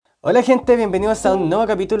Hola gente, bienvenidos a un nuevo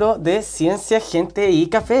capítulo de Ciencia, Gente y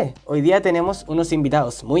Café. Hoy día tenemos unos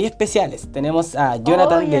invitados muy especiales. Tenemos a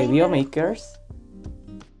Jonathan Oye, de ahí me dejó. Biomakers.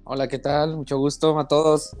 Hola, ¿qué tal? Mucho gusto a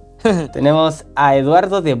todos. Tenemos a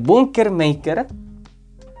Eduardo de Bunker Maker.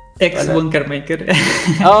 Ex Hola. Bunker Maker.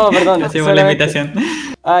 Oh, perdón, Gracias por la solamente. invitación.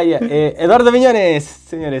 Ah, ya. Eduardo Miñones,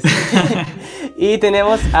 señores. Y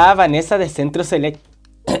tenemos a Vanessa de Centro Select.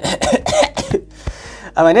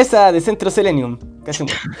 A Vanessa de Centro Selenium. Casi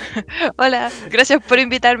muero. Hola, gracias por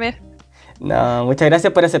invitarme. No, muchas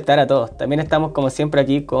gracias por aceptar a todos. También estamos como siempre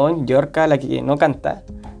aquí con Yorka, la que no canta,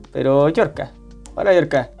 pero Yorka. Hola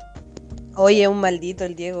Yorka. Oye, un maldito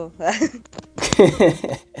el Diego.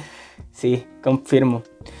 Sí, confirmo.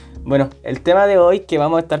 Bueno, el tema de hoy que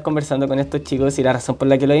vamos a estar conversando con estos chicos y la razón por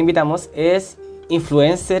la que los invitamos es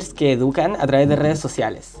influencers que educan a través de redes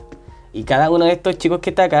sociales. Y cada uno de estos chicos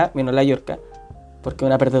que está acá, menos la Yorka, porque es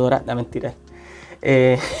una perdedora, la mentira,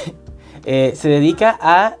 eh, se dedica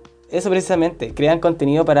a eso precisamente. Crean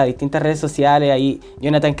contenido para distintas redes sociales. Ahí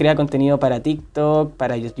Jonathan crea contenido para TikTok,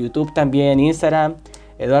 para YouTube también, Instagram.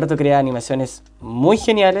 Eduardo crea animaciones muy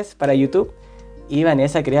geniales para YouTube. Y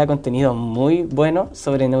Vanessa crea contenido muy bueno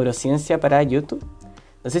sobre neurociencia para YouTube.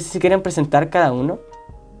 No sé si se quieren presentar cada uno.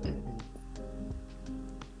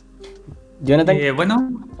 Jonathan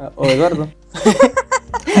Bueno, o Eduardo.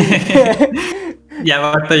 ya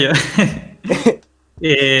parto yo.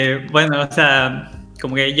 Bueno, o sea,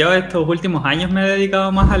 como que yo estos últimos años me he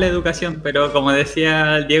dedicado más a la educación, pero como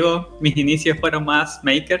decía el Diego, mis inicios fueron más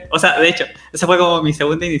maker. O sea, de hecho, ese fue como mi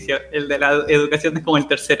segundo inicio. El de la educación es como el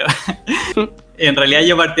tercero. En realidad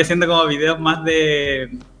yo partí haciendo como videos más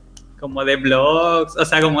como de blogs, o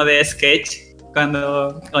sea, como de sketch,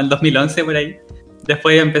 o en 2011 por ahí.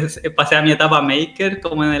 Después pasé a mi etapa maker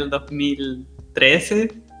como en el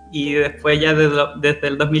 2013 y después ya desde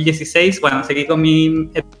el 2016, bueno, seguí con mi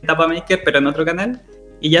etapa maker pero en otro canal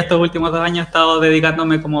y ya estos últimos 2 años he estado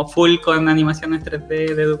dedicándome como full con animaciones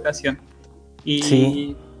 3D de educación y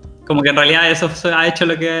Sí. como que en realidad eso ha hecho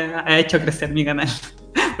lo que ha hecho crecer mi canal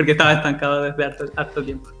porque estaba estancado desde harto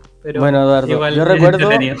tiempo, pero Bueno, Eduardo, yo igual es recuerdo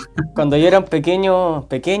entretenido. cuando yo era un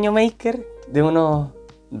pequeño maker, de unos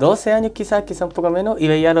 12 años quizás un poco menos, y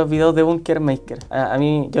veía los videos de Bunker Maker. A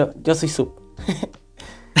mí, yo soy sub.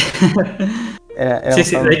 Era Sí, un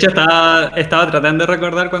sí, de fan. hecho estaba tratando de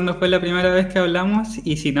recordar cuándo fue la primera vez que hablamos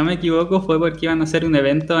y si no me equivoco fue porque iban a hacer un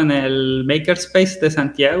evento en el Makerspace de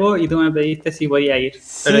Santiago y tú me pediste si podía ir,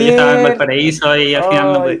 pero yo estaba en ¡Cierto! Valparaíso y al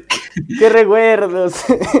final no pude. ¡Ay! ¡Qué recuerdos!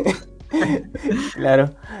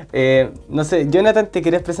 Claro. No sé, Jonathan, ¿te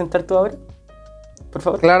quieres presentar tú ahora? Por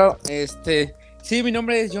favor. Claro, sí, mi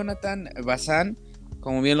nombre es Jonathan Bazán.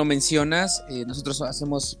 Como bien lo mencionas, nosotros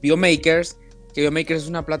hacemos Biomakers, que Biomakers es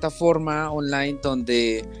una plataforma online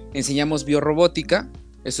donde enseñamos biorrobótica.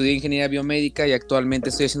 Estudié ingeniería biomédica y actualmente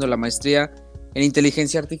estoy haciendo la maestría en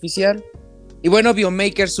inteligencia artificial. Y bueno,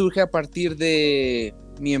 Biomakers surge a partir de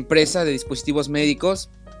mi empresa de dispositivos médicos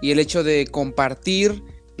y el hecho de compartir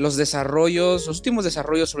los últimos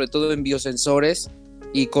desarrollos, sobre todo en biosensores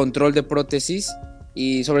y control de prótesis,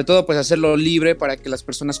 y sobre todo pues hacerlo libre para que las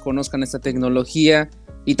personas conozcan esta tecnología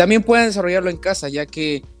y también puedan desarrollarlo en casa, ya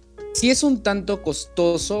que sí es un tanto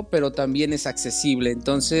costoso, pero también es accesible.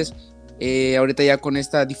 Entonces, ahorita ya con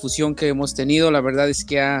esta difusión que hemos tenido, la verdad es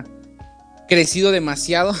que ha crecido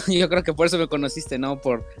demasiado. Yo creo que por eso me conociste, ¿no?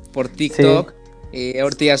 Por Sí. TikTok.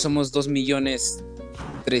 Ahorita ya somos 2.300.000,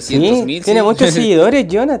 Sí, tiene sí. muchos seguidores,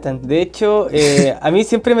 Jonathan. De hecho, a mí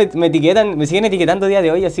siempre me etiquetan, me siguen etiquetando a día de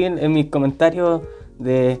hoy, así en mis comentarios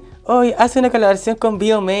de, hoy hace una colaboración con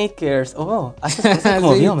Biomakers. Oh, haces cosas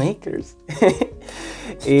como Sí, Biomakers.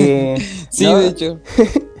 sí, de No, hecho.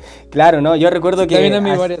 claro, no, yo recuerdo Sí, también que a mí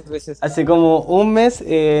varias veces. hace como un mes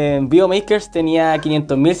Biomakers tenía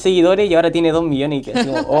 500.000 seguidores y ahora tiene 2 millones y que así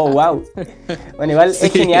como, oh, wow. Bueno, igual es Sí,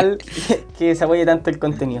 genial que se apoye tanto el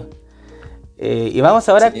contenido. Y vamos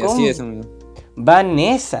ahora sí, así con es, amigo.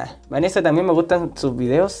 Vanessa. Vanessa, también me gustan sus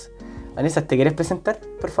videos. Vanessa, ¿te quieres presentar,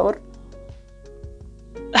 por favor?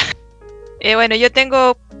 Bueno,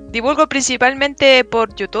 divulgo principalmente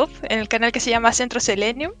por YouTube, en el canal que se llama Centro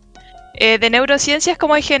Selenium, de neurociencias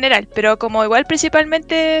como en general, pero como igual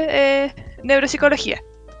principalmente neuropsicología.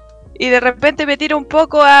 Y de repente me tiro un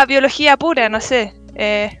poco a biología pura, no sé,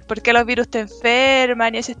 por qué los virus te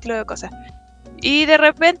enferman y ese estilo de cosas. Y de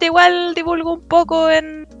repente igual divulgo un poco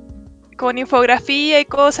con infografía y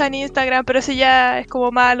cosas en Instagram, pero eso ya es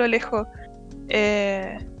como más a lo lejos.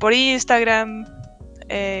 Por Instagram,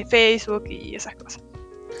 Facebook y esas cosas.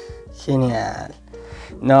 Genial.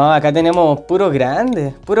 No, acá tenemos puros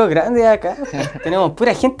grandes acá. Tenemos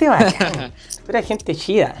pura gente bacana, pura gente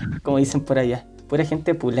chida, como dicen por allá. pura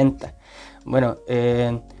gente pulenta. Bueno,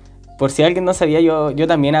 por si alguien no sabía, yo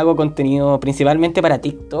también hago contenido principalmente para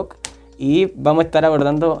TikTok. Y vamos a estar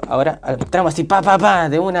abordando ahora, entramos así,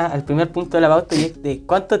 de una al primer punto de la pauta, y es de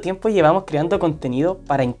cuánto tiempo llevamos creando contenido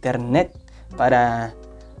para internet, para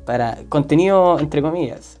contenido entre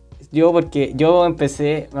comillas. Porque yo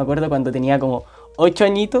empecé, me acuerdo cuando tenía como 8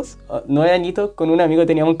 añitos, 9 añitos, con un amigo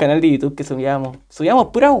teníamos un canal de YouTube que subíamos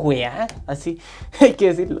puras weá, así, hay que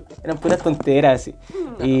decirlo, eran puras tonteras, así.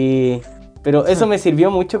 Pero eso me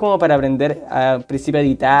sirvió mucho como para aprender al principio a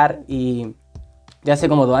editar. Y ya hace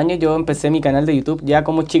como 2 años yo empecé mi canal de YouTube ya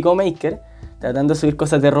como chico maker, tratando de subir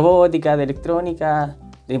cosas de robótica, de electrónica,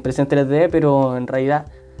 de impresión 3D, pero en realidad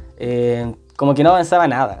como que no avanzaba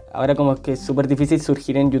nada. Ahora como que es súper difícil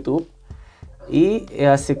surgir en YouTube. Y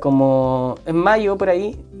hace como en mayo por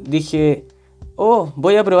ahí dije,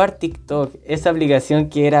 voy a probar TikTok, esa aplicación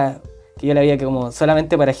que yo la veía como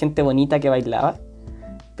solamente para gente bonita que bailaba.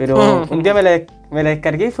 Pero un día me la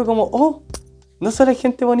descargué y fue como, no solo hay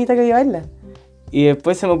gente bonita que baila. Y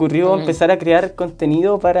después se me ocurrió empezar a crear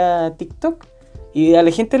contenido para TikTok. Y a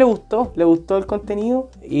la gente le gustó el contenido.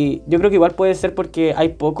 Y yo creo que igual puede ser porque hay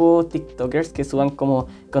pocos TikTokers que suban como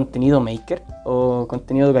contenido maker o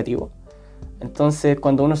contenido educativo. Entonces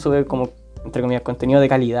cuando uno sube como, entre comillas, contenido de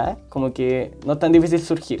calidad, como que no es tan difícil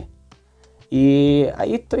surgir. Y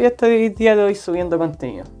ahí estoy hasta el día de hoy subiendo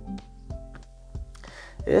contenido.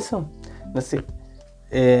 Eso, no sé.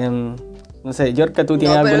 No sé, Yorka, ¿tú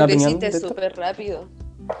tienes alguna opinión de creciste esto? súper rápido.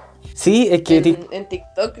 Sí, es que En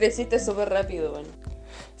TikTok creciste súper rápido, bueno.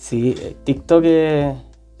 sí, TikTok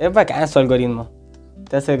es bacán su algoritmo.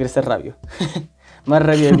 Te hace crecer rápido. Más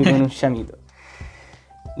rápido que con un chamito.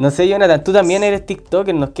 No sé, Jonathan, ¿tú también eres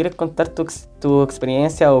TikToker? ¿Nos quieres contar tu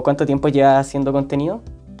experiencia o cuánto tiempo llevas haciendo contenido?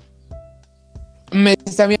 ¿Me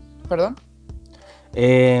está bien? ¿Perdón?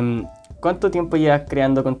 ¿Cuánto tiempo llevas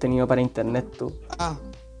creando contenido para internet tú?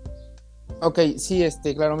 Ok, sí,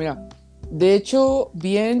 claro, mira. De hecho,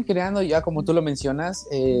 bien creando ya, como tú lo mencionas,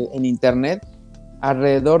 en internet,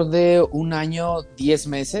 alrededor de 1 año, 10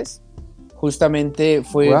 meses. Justamente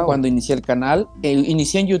fue Wow. cuando inicié el canal.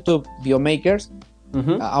 Inicié en YouTube, Biomakers.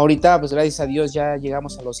 Uh-huh. Ahorita, pues gracias a Dios, ya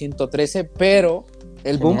llegamos a los 113, pero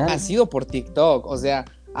el boom Genial. ha sido por TikTok. O sea,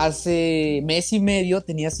 hace mes y medio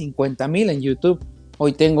tenía 50,000 en YouTube.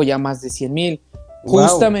 Hoy tengo ya más de 100,000. Wow.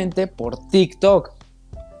 Justamente por TikTok.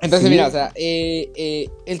 Entonces, Sí. mira, o sea,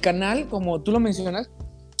 el canal, como tú lo mencionas,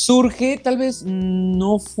 surge, tal vez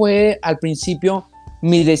no fue al principio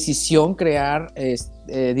mi decisión crear,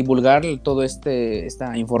 divulgar todo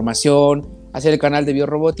esta información, hacer el canal de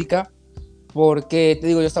biorrobótica, porque, te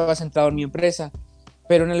digo, yo estaba centrado en mi empresa,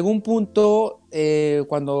 pero en algún punto,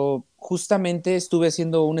 cuando justamente estuve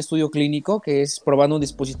haciendo un estudio clínico, que es probando un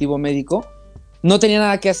dispositivo médico, no tenía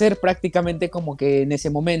nada que hacer prácticamente como que en ese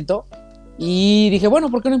momento. Y dije, bueno,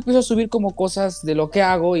 ¿por qué no empiezo a subir como cosas de lo que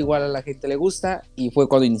hago? Igual a la gente le gusta. Y fue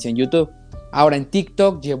cuando inicié en YouTube. Ahora en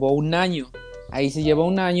TikTok llevó 1 año. Ahí sí llevó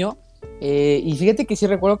 1 año. Y fíjate que sí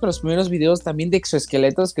recuerdo que los primeros videos también de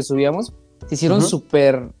exoesqueletos que subíamos se hicieron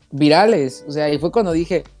súper virales. O sea, y fue cuando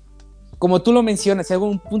dije, como tú lo mencionas, algo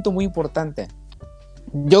un punto muy importante.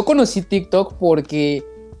 Yo conocí TikTok porque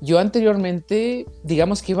yo anteriormente,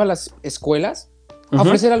 digamos que iba a las escuelas a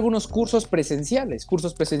ofrecer algunos cursos presenciales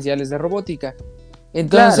de robótica.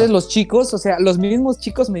 Entonces claro, los chicos, o sea, los mismos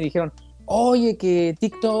chicos me dijeron, oye, que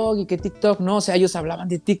TikTok, no, o sea, ellos hablaban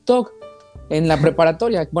de TikTok en la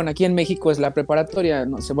preparatoria. Bueno, aquí en México es la preparatoria,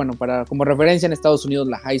 no sé, bueno, como referencia en Estados Unidos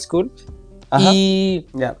la high school. Ajá. Y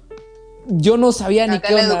yo no sabía ni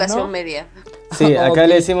qué onda, acá la educación ¿no? media. Sí, acá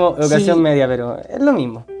le decimos educación media, pero es lo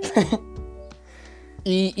mismo.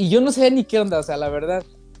 y yo no sabía ni qué onda, o sea, la verdad.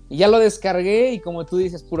 Y ya lo descargué y como tú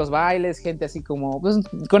dices, puros bailes, gente así como, pues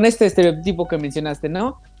con este estereotipo que mencionaste,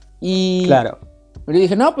 ¿no? Y claro. Pero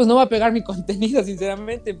dije, no, pues no va a pegar mi contenido,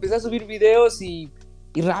 sinceramente. Empecé a subir videos y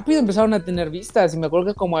rápido empezaron a tener vistas. Y me acuerdo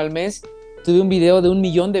que como al mes tuve un video de 1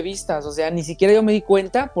 millón de vistas. O sea, ni siquiera yo me di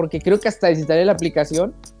cuenta porque creo que hasta desinstalé la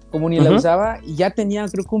aplicación, como ni la usaba, y ya tenía,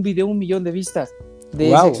 creo que un video 1 millón de vistas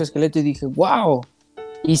de ese exoesqueleto. Y dije, wow.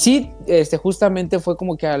 Y sí, justamente fue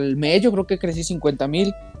como que al mes yo creo que crecí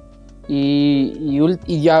 50,000. Y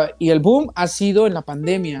el boom ha sido en la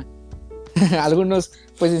pandemia. Algunos,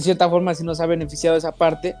 pues en cierta forma sí nos ha beneficiado esa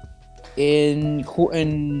parte. En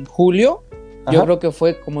julio, yo creo que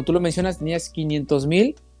fue, como tú lo mencionas, tenías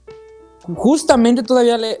 500,000. Justamente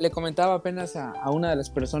todavía le comentaba apenas a una de las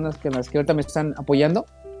personas que ahorita me están apoyando.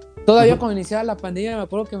 Todavía cuando iniciaba la pandemia me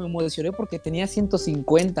acuerdo que me emocioné porque tenía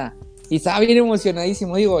 150 y estaba bien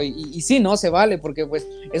emocionadísimo, digo, y sí, no, se vale porque pues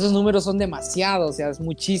esos números son demasiados, o sea, es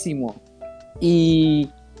muchísimo. Y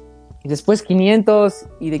Y después 500,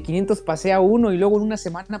 y de 500 pasé a 1, y luego en una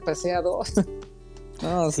semana pasé a 2.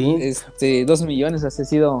 No, Sí. 2 millones, ha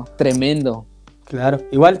sido tremendo. Claro,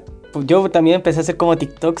 igual pues, yo también empecé a hacer como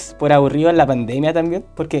TikToks por aburrido en la pandemia también,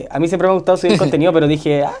 porque a mí siempre me ha gustado subir contenido, pero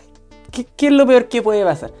dije, ¿qué es lo peor que puede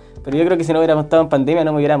pasar? Pero yo creo que si no hubiera estado en pandemia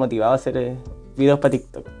no me hubiera motivado a hacer videos para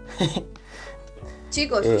TikTok.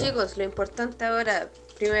 Chicos, lo importante ahora,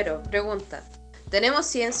 primero, pregunta. Tenemos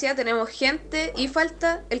ciencia, tenemos gente y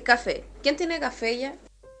falta el café. ¿Quién tiene café ya?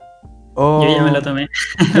 Oh, Yo ya me lo tomé.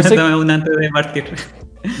 Yo Me soy- tomé una antes de partir.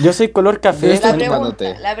 yo soy color café. Yo estoy La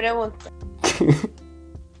tomándote. pregunta.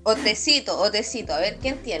 O tecito. A ver,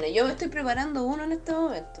 ¿quién tiene? Yo me estoy preparando uno en este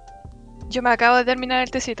momento. Yo me acabo de terminar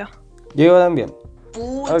el tecito. Yo también.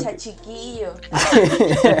 Pucha, Ok. chiquillo.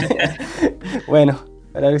 Bueno,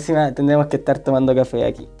 para la próxima tendremos que estar tomando café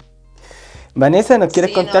aquí. Vanessa, ¿nos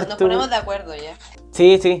quieres Sí, contar nos tú? ponemos de acuerdo ya.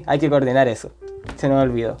 Sí, hay que coordinar eso. Se nos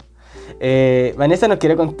olvidó. Vanessa, ¿nos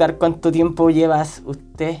quiere contar cuánto tiempo llevas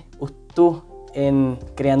tú en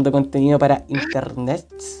creando contenido para internet?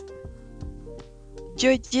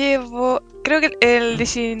 Yo llevo, creo que el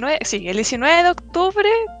 19 de octubre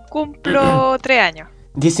cumplo 3 años.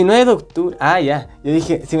 19 de octubre. Ah, ya. Yo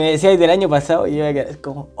dije, si me decías del año pasado, yo iba a quedar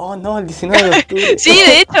como, oh no, el 19 de octubre. Sí,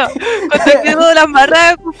 de hecho, cuando quedó de las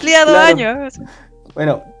marras cumplía 2 Claro. años.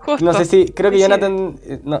 Bueno, Justo. no sé si, creo que Sí. Jonathan,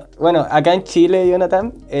 no, bueno, acá en Chile,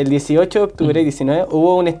 Jonathan, el 18 de octubre y 19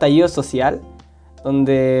 hubo un estallido social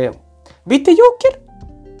donde... ¿Viste Joker?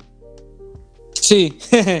 Sí.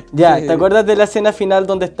 Ya, Sí. ¿te acuerdas de la escena final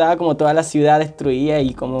donde estaba como toda la ciudad destruida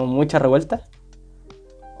y como mucha revuelta?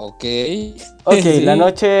 Ok. Ok, Sí. la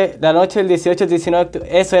noche del 18 al 19 de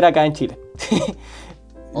octubre, eso era acá en Chile.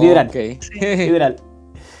 Literal, Ok. literal.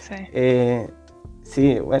 Sí.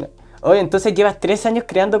 Sí, bueno. Oye, entonces llevas 3 años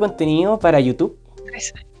creando contenido para YouTube.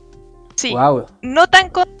 3 años. Sí, Wow. no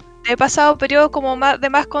tan he pasado periodos como de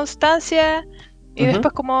más constancia y Ujú.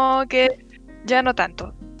 después como que ya no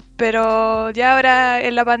tanto. Pero ya ahora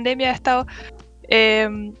en la pandemia ha estado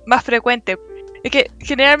más frecuente. Es que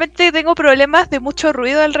generalmente tengo problemas de mucho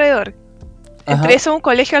ruido alrededor. Ajá. Entre eso un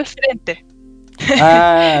colegio al frente.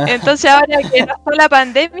 Ah, Entonces ahora que no está la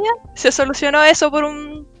pandemia, se solucionó eso por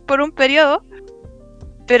un periodo.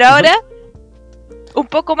 Pero ahora, un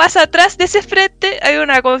poco más atrás de ese frente, hay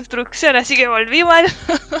una construcción, así que volvimos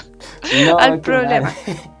no, al qué problema.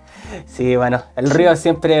 mal. Sí, bueno, el ruido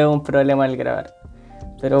siempre es un problema al grabar.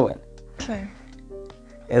 Pero bueno. Sí.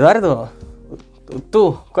 Eduardo,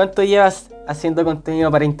 tú, ¿cuánto llevas haciendo contenido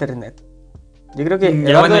para internet? Yo creo que Ya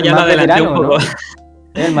Eduardo bueno, es el ya lo más adelanté veterano, un poco. ¿no?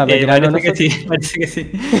 Es el más veterano. Parece que sí, parece que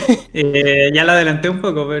sí. Ya lo adelanté un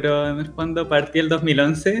poco, pero en el fondo partí el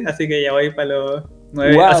 2011, así que ya voy para los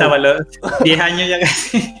 9, Wow. o sea, para los 10 años ya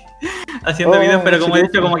casi haciendo Oh, videos, pero como he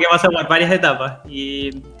chuta. dicho, como que paso por varias etapas.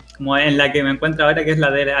 Y como en la que me encuentro ahora, que es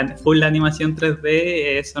la de full animación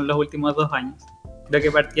 3D, son los últimos 2 años. Creo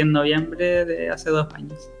que partí en noviembre de hace 2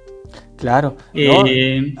 años. Claro. Y ¿No?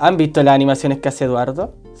 ¿Han visto las animaciones que hace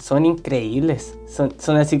Eduardo? Son increíbles.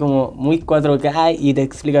 Son así como muy 4K y te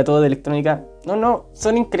explica todo de electrónica. No,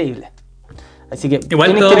 son increíbles. Así que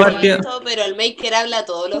Igual tienes todo que- partió. Pero el Maker habla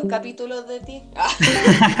todos los capítulos de ti.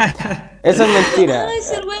 Eso es mentira.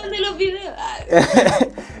 Es el weón de los videos.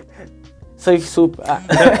 Soy sub.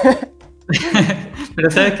 Pero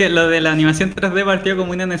sabes que lo de la animación 3D partió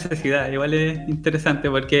como una necesidad, igual es interesante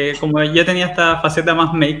porque como yo tenía esta faceta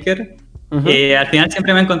más maker, Ujú. al final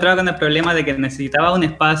siempre me encontraba con el problema de que necesitaba un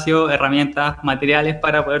espacio, herramientas, materiales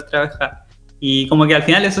para poder trabajar. Y como que al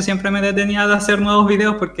final eso siempre me detenía de hacer nuevos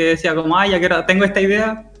videos porque decía como, tengo esta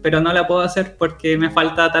idea, pero no la puedo hacer porque me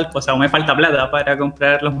falta tal cosa o me falta plata para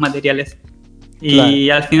comprar los materiales. Y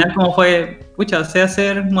al final como fue, pucha, sé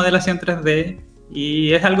hacer modelación 3D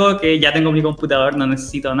y es algo que ya tengo en mi computador, no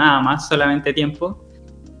necesito nada más, solamente tiempo.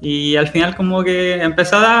 Y al final como que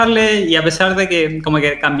empecé a darle y a pesar de que como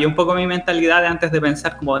que cambié un poco mi mentalidad de antes de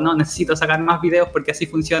pensar como, no, necesito sacar más videos porque así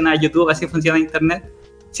funciona YouTube, así funciona Internet.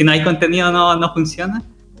 Si no hay contenido no funciona.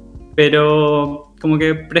 Pero como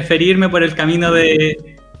que preferirme por el camino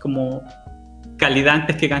de como calidad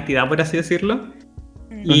antes que cantidad, por así decirlo.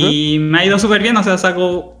 Y me ha ido súper bien, o sea,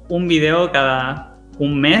 saco un video cada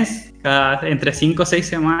un mes, entre 5 o 6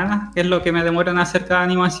 semanas, que es lo que me demora en hacer cada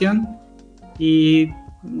animación. Y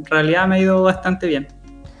en realidad me ha ido bastante bien.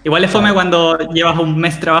 Igual es fome cuando llevas un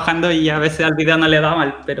mes trabajando y a veces al video no le va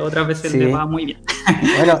mal, pero otras veces Sí. le va muy bien.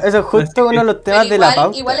 Bueno, eso es justo Así que- uno de los temas Pero de la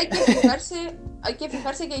pauta. igual hay que enfocarse hay que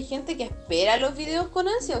fijarse que hay gente que espera los videos con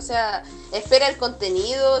ansia, o sea, espera el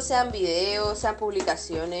contenido, sean videos, sean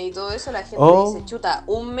publicaciones y todo eso. La gente dice, chuta,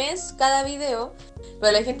 un mes cada video,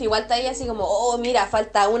 pero la gente igual está ahí así como, oh, mira,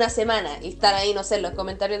 falta una semana, y están ahí, no sé, en los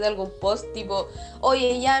comentarios de algún post, tipo,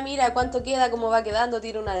 oye, ya, mira, cuánto queda, cómo va quedando,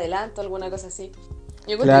 tira un adelanto, alguna cosa así.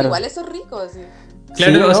 Yo creo que igual eso es rico, así.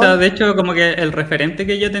 Claro, Sí, o ¿no? sea, de hecho, como que el referente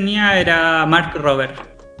que yo tenía era Mark Robert,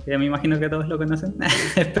 que me imagino que todos lo conocen,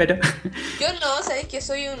 espero. Yo no, sabéis que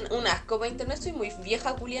soy un asco para internet, soy muy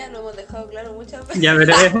vieja culiada, lo hemos dejado claro muchas veces. Ya,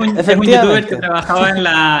 pero es un youtuber que trabajaba en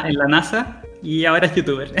la NASA y ahora es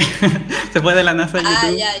youtuber. Se fue de la NASA a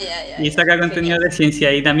YouTube y saca contenido de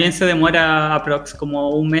ciencia, y también se demora aprox como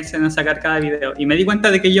un mes en sacar cada video. Y me di cuenta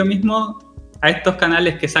de que yo mismo, a estos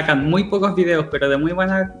canales que sacan muy pocos videos pero de muy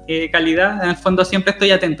buena calidad, en el fondo siempre estoy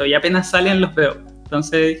atento y apenas salen los veo.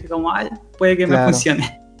 Entonces dije como, ay, puede que me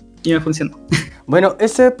funcione. Y me funcionó. Bueno,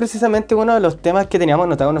 ese es precisamente uno de los temas que teníamos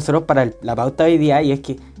anotados nosotros para la pauta de hoy día, y es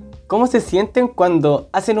que ¿cómo se sienten cuando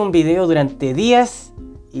hacen un video durante días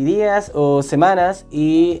y días o semanas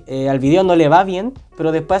y al video no le va bien,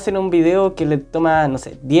 pero después hacen un video que le toma, no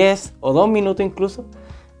sé, 10 o 2 minutos incluso,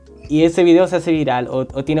 y ese video se hace viral o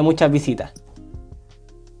tiene muchas visitas?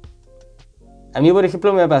 A mí, por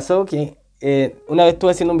ejemplo, me pasó que una vez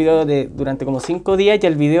estuve haciendo un video durante como 5 días y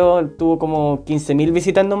el video tuvo como 15.000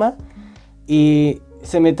 visitas nomás, y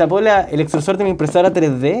se me tapó el extrusor de mi impresora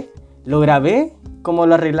 3D, lo grabé como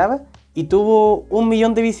lo arreglaba y tuvo 1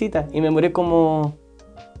 millón de visitas y me demoré como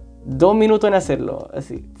 2 minutos en hacerlo.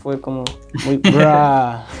 Así, fue como muy...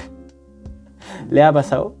 ¿Le ha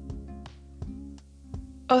pasado?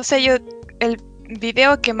 O sea, el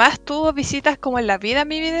video que más tuvo visitas como en la vida,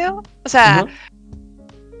 mi video, o sea,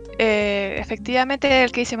 efectivamente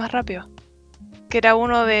el que hice más rápido, que era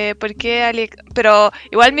uno de por qué Alex, pero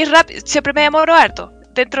igual mi rap siempre me demoró harto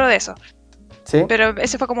dentro de eso. ¿Sí? Pero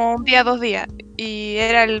ese fue como 1 día, 2 días, y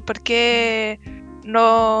era el por qué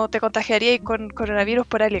no te contagiarías con coronavirus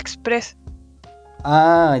por AliExpress.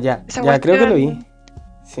 Ah, ya, Esa ya creo que lo vi. cuestión...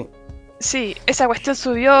 Sí. Sí, esa cuestión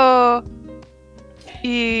subió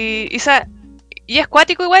y es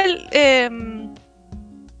cuático igual,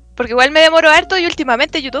 porque igual me demoro harto y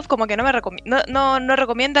últimamente YouTube como que no me recomienda, no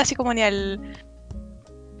recomienda así como ni al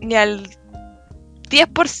 10%,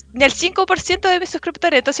 ni al 5% de mis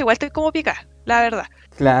suscriptores, entonces igual estoy como picada, la verdad.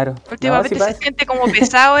 Claro. Últimamente No, sí se siente como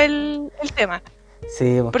pesado el tema.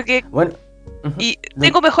 Sí, porque bueno. Y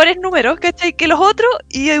tengo mejores números, ¿cachai? Que los otros,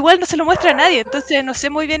 y igual no se lo muestra a nadie, entonces no sé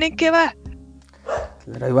muy bien en qué va.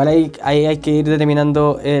 Claro, igual ahí hay que ir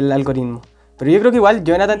determinando el algoritmo. Pero yo creo que igual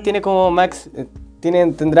Jonathan tiene como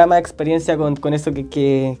tendrá más experiencia con eso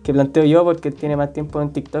que planteo yo, porque tiene más tiempo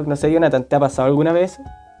en TikTok. No sé, Jonathan, ¿te ha pasado alguna vez?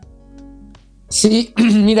 Sí,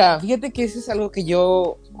 mira, fíjate que eso es algo que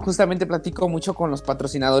yo justamente platico mucho con los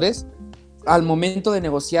patrocinadores al momento de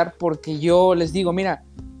negociar, porque yo les digo, mira,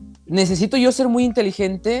 necesito yo ser muy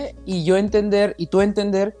inteligente y yo entender y tú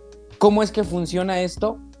entender cómo es que funciona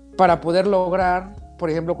esto para poder lograr, por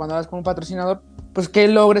ejemplo, cuando hablas con un patrocinador, pues que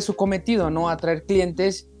él logre su cometido, ¿no? Atraer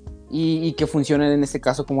clientes y que funcionen en este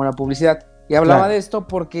caso como la publicidad. Y hablaba de esto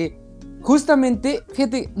porque justamente,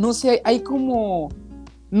 fíjate, no sé, hay como...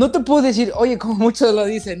 No te puedo decir, oye, como muchos lo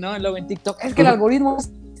dicen, ¿no? Luego en TikTok, es que el algoritmo es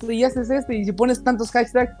esto y haces esto y si pones tantos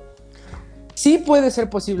hashtags, sí puede ser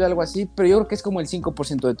posible algo así, pero yo creo que es como el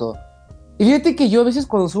 5% de todo. Y fíjate que yo a veces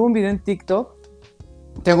cuando subo un video en TikTok,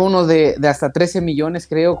 tengo uno de hasta 13 millones,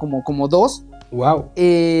 creo, como 2. Wow.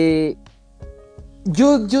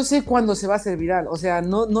 Yo sé cuándo se va a hacer viral, o sea,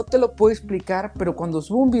 no te lo puedo explicar, pero cuando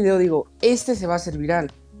subo un video digo, este se va a hacer viral,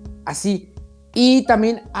 así. Y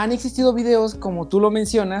también han existido videos, como tú lo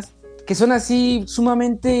mencionas, que son así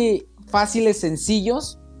sumamente fáciles,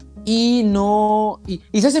 sencillos, y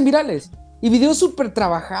se hacen virales. Y videos súper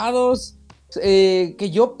trabajados, que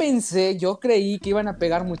yo creí que iban a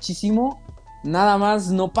pegar muchísimo, nada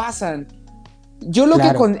más no pasan. Yo lo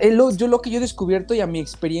que yo he descubierto y a mi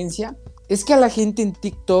experiencia es que a la gente en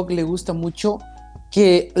TikTok le gusta mucho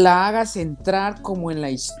que la hagas entrar como en la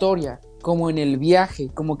historia, como en el viaje,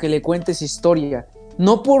 como que le cuentes historia.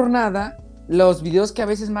 No por nada, los videos que a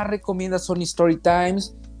veces más recomiendas son story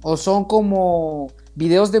times o son como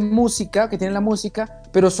videos de música, que tienen la música,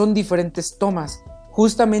 pero son diferentes tomas,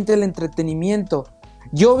 justamente el entretenimiento.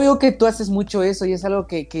 Yo veo que tú haces mucho eso y es algo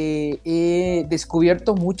que he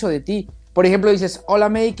descubierto mucho de ti. Por ejemplo, dices, hola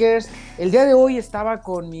makers, el día de hoy estaba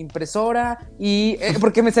con mi impresora y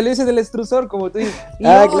porque me salió ese del extrusor, como tú dices, y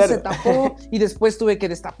claro. Se tapó y después tuve que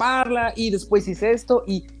destaparla y después hice esto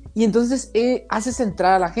y entonces haces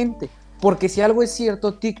entrar a la gente, porque si algo es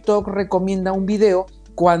cierto, TikTok recomienda un video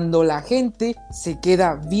cuando la gente se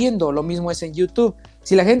queda viendo. Lo mismo es en YouTube.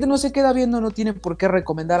 Si la gente no se queda viendo, no tiene por qué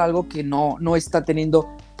recomendar algo que no está teniendo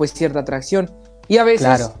pues cierta atracción. Y a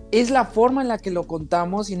veces es la forma en la que lo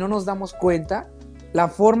contamos y no nos damos cuenta, la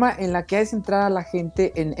forma en la que hace entrar a la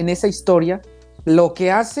gente en esa historia, lo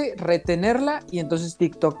que hace retenerla, y entonces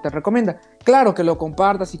TikTok te recomienda. Claro que lo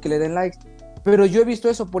compartas y que le den likes, pero yo he visto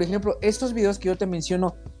eso. Por ejemplo, estos videos que yo te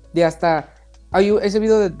menciono de hasta... ese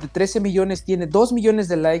video de 13 millones tiene 2 millones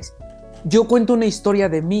de likes. Yo cuento una historia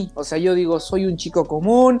de mí. O sea, yo digo, soy un chico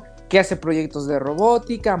común que hace proyectos de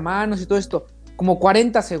robótica, manos y todo esto. Como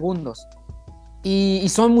 40 segundos. Y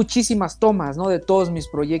son muchísimas tomas, ¿no? De todos mis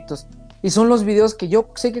proyectos. Y son los videos que yo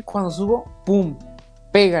sé que cuando subo, ¡pum!,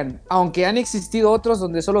 pegan. Aunque han existido otros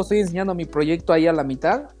donde solo estoy enseñando mi proyecto ahí a la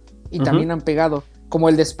mitad y también han pegado. Como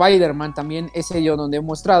el de Spider-Man, también ese yo donde he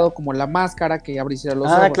mostrado como la máscara que abre y cierra los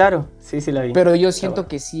ojos. Ah, claro, sí la vi. Pero yo siento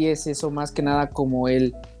que sí es eso más que nada como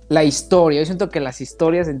la historia. Yo siento que las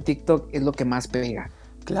historias en TikTok es lo que más pega.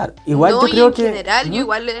 Claro, igual no, yo creo en que... general, yo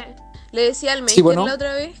igual le decía al Maker la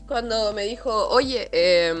otra vez cuando me dijo, oye,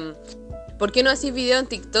 ¿por qué no hacís video en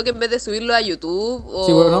TikTok en vez de subirlo a YouTube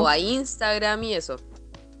o a Instagram y eso?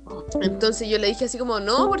 Entonces yo le dije así como,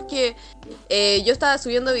 no, porque yo estaba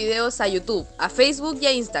subiendo videos a YouTube, a Facebook y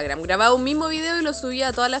a Instagram. Grababa un mismo video y lo subía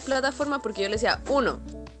a todas las plataformas porque yo le decía,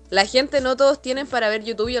 la gente no todos tienen para ver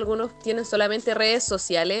YouTube y algunos tienen solamente redes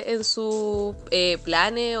sociales en su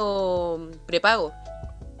planes o prepago.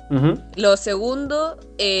 Lo segundo,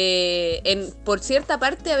 por cierta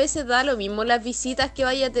parte a veces da lo mismo las visitas que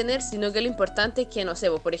vaya a tener, sino que lo importante es que, no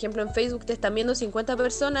sé, por ejemplo en Facebook te están viendo 50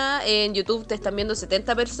 personas, en YouTube te están viendo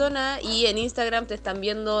 70 personas y en Instagram te están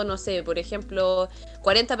viendo, no sé, por ejemplo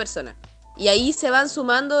 40 personas. Y ahí se van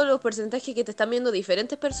sumando los porcentajes que te están viendo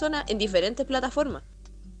diferentes personas en diferentes plataformas.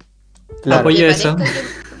 Claro. Apoyo eso.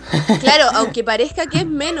 Claro, aunque parezca que es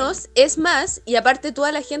menos, es más, y aparte tú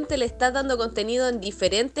a la gente le estás dando contenido en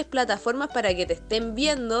diferentes plataformas para que te estén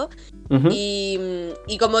viendo,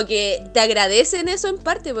 y como que te agradecen eso en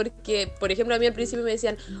parte, porque, por ejemplo, a mí al principio me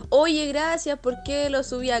decían, oye, gracias, ¿por qué lo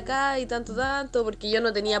subí acá y tanto? Porque yo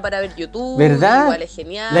no tenía para ver YouTube, ¿verdad? Igual es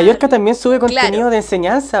genial. La Yorka también sube contenido de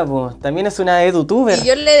enseñanza, po. También es una edutuber. Y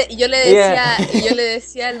yo le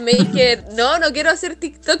decía al Maker, no quiero hacer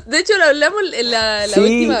TikTok. De hecho, lo hablamos la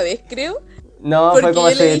última vez, creo. No, fue como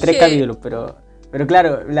hace 3 capítulos, pero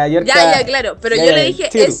claro, la Yorka... Ya, claro, pero yo le dije,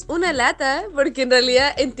 es una lata, porque en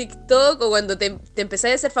realidad en TikTok o cuando te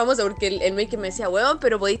empezás a ser famosa, porque el Maker me decía, weón,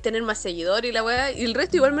 pero podéis tener más seguidores y la weá, y el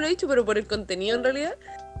resto igual me lo he dicho, pero por el contenido en realidad.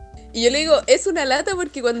 Y yo le digo, es una lata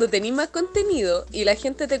porque cuando tenés más contenido y la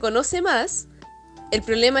gente te conoce más, el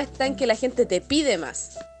problema está en que la gente te pide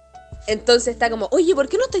más. Entonces está como, oye, ¿por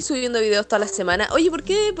qué no estáis subiendo videos toda la semana? Oye, ¿por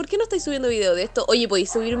qué no estáis subiendo video de esto? Oye,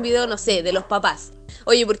 podéis subir un video, no sé, de los papás.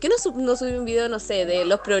 Oye, ¿por qué no subí un video, no sé, de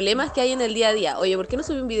los problemas que hay en el día a día? Oye, ¿por qué no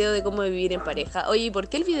subí un video de cómo vivir en pareja? Oye, ¿por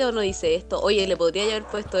qué el video no dice esto? Oye, le podría haber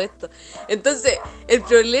puesto esto. Entonces, el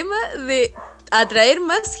problema de atraer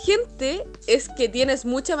más gente es que tienes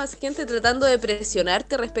mucha más gente tratando de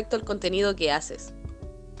presionarte respecto al contenido que haces.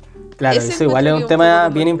 Claro, eso igual es un tema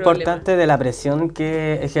bien importante de la presión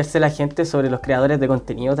que ejerce la gente sobre los creadores de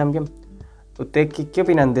contenido también. ¿Ustedes qué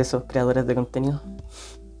opinan de esos creadores de contenido?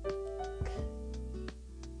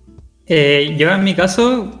 Yo en mi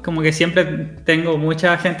caso, como que siempre tengo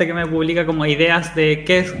mucha gente que me publica como ideas de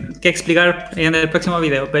qué explicar en el próximo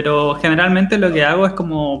video, pero generalmente lo que hago es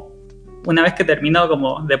como, una vez que termino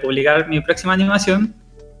como de publicar mi próxima animación,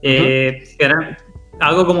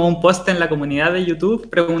 hago como un post en la comunidad de YouTube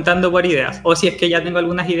preguntando por ideas, o si es que ya tengo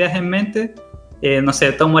algunas ideas en mente, no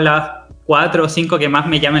sé, tomo las 4 o 5 que más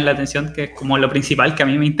me llamen la atención, que es como lo principal que a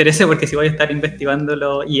mí me interese, porque si voy a estar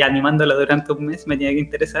investigándolo y animándolo durante un mes me tiene que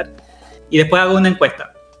interesar, y después hago una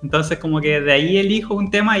encuesta. Entonces como que de ahí elijo un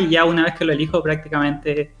tema y ya una vez que lo elijo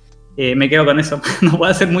prácticamente me quedo con eso. No puedo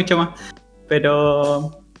hacer mucho más,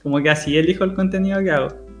 pero como que así elijo el contenido que hago.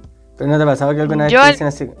 ¿Pero no te ha pasado que alguna vez te dicen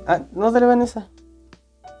así? Ah, no, dale, Vanessa.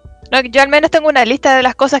 No, yo al menos tengo una lista de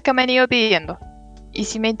las cosas que me han ido pidiendo. Y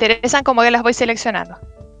si me interesan, como que las voy seleccionando.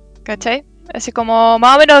 ¿Cachai? Así como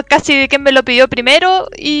más o menos casi de quién me lo pidió primero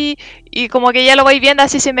y como que ya lo voy viendo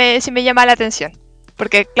así si me llama la atención.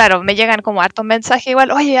 Porque claro, me llegan como hartos mensajes igual,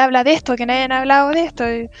 oye, habla de esto, que nadie ha hablado de esto.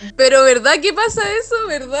 Pero ¿verdad que pasa eso?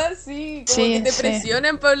 ¿Verdad? Sí, como sí, que te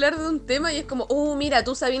presionan para hablar de un tema y es como, mira,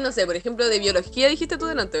 tú sabes, no sé, por ejemplo, de biología dijiste tú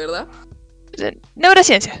delante, ¿verdad?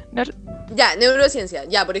 Neurociencia. Ya, neurociencia.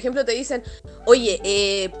 Ya, por ejemplo, te dicen,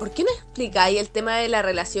 oye, ¿por qué no explicáis el tema de la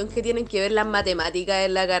relación que tienen que ver las matemáticas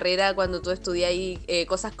en la carrera cuando tú estudiáis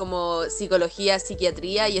cosas como psicología,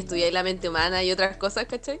 psiquiatría y estudiáis la mente humana y otras cosas,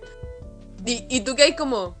 ¿cachai? Y tú que hay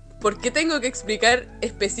como, ¿por qué tengo que explicar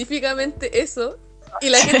específicamente eso? Y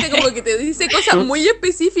la gente como que te dice cosas muy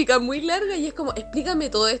específicas, muy largas, y es como, explícame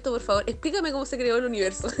todo esto, por favor, explícame cómo se creó el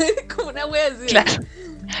universo. Como una wea así. Claro.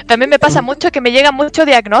 También me pasa mucho que me llegan muchos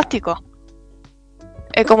diagnósticos.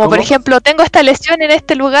 Como por ¿Cómo? ejemplo, tengo esta lesión en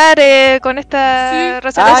este lugar con esta Sí.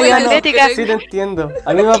 resonancia ya no, magnética. sí te entiendo.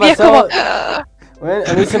 A mí me ha Y es como, pasado, bueno,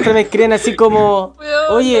 a mí siempre me escriben así como, Weón,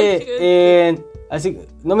 oye, la gente. así,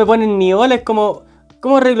 no me ponen ni hola, es como,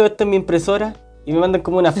 ¿cómo arreglo esto en mi impresora? Y me mandan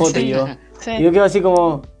como una foto Sí. y yo sí. quedo así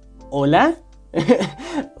como, ¿hola?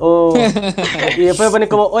 Y después me ponen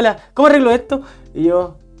como, hola, ¿cómo arreglo esto? Y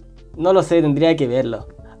yo, no lo sé, tendría que verlo.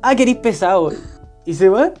 Ah, que eres pesado. Y se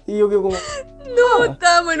van y yo quedo como, No,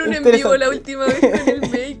 estábamos en un en vivo interesante. la última vez con el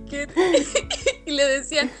Maker. Y le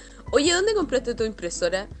decían, oye, ¿dónde compraste tu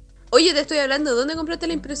impresora? Oye, te estoy hablando, ¿dónde compraste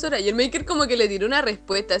la impresora? Y el Maker como que le tiró una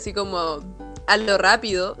respuesta así como a lo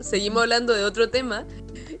rápido. Seguimos hablando de otro tema.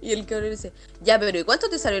 Y el cabrón dice, ya, pero ¿y cuánto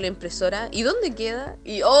te salió la impresora? ¿Y dónde queda?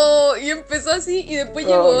 Y empezó así. Y después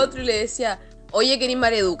llegó Oh. otro y le decía, oye, que eres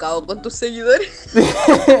mal educado con tus seguidores.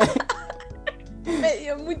 Me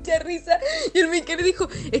dio mucha risa. Y el Maker dijo,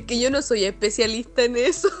 es que yo no soy especialista en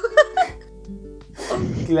eso.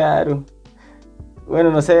 Claro. Bueno,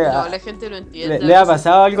 no sé, No, la gente no entiende. ¿le ha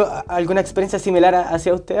pasado alguna experiencia similar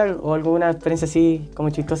hacia usted o alguna experiencia así como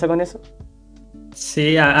chistosa con eso?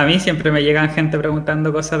 Sí, a mí siempre me llegan gente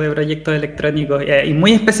preguntando cosas de proyectos electrónicos y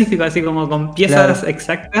muy específicos, así como con piezas Claro.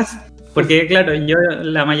 exactas, porque claro, yo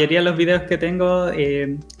la mayoría de los videos que tengo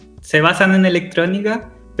se basan en electrónica,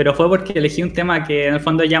 pero fue porque elegí un tema que en el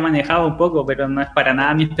fondo ya manejaba un poco, pero no es para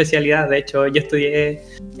nada mi especialidad. De hecho, yo estudié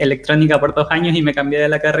electrónica por 2 años y me cambié de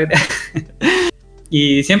la carrera.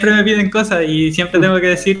 Y siempre me piden cosas y siempre tengo que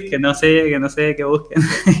decir que no sé, que busquen.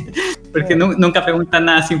 Porque nunca preguntan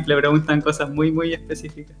nada simple, preguntan cosas muy, muy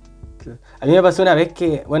específicas. A mí me pasó una vez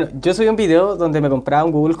que, bueno, yo subí un video donde me compraba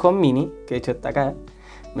un Google Home Mini, que de hecho está acá,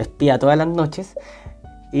 me espía todas las noches,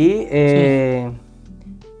 y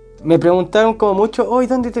me preguntaron como mucho, oye,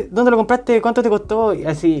 ¿dónde lo compraste? ¿Cuánto te costó? Y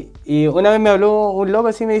así, y una vez me habló un loco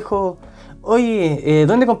así y me dijo, oye,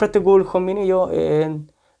 ¿dónde compraste el Google Home Mini? Y yo,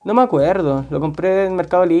 no me acuerdo, lo compré en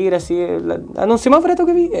Mercado Libre, así, el anuncio más barato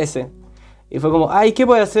que vi, ese. Y fue como, ay, ¿qué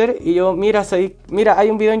puedo hacer? Y yo, mira, hay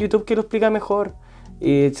un video en YouTube que lo explica mejor.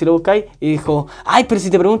 Y si lo buscáis, y dijo, ay, pero si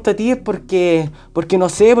te pregunto a ti es porque no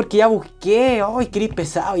sé, porque ya busqué, ay, querés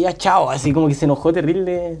pesado, ya chao. Así como que se enojó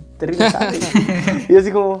terrible, sabe. Y yo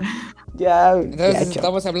así como, ya Entonces chao.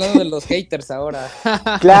 estamos hablando de los haters ahora.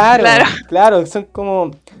 Claro, son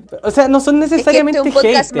como, o sea, no son Es que necesariamente este es un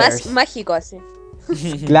podcast haters. más mágico así.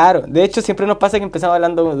 Claro, de hecho siempre nos pasa que empezamos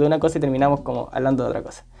hablando de una cosa y terminamos como hablando de otra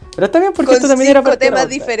cosa. Pero está bien porque Con esto también era 5 parte de la temas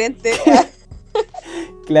nota. diferentes.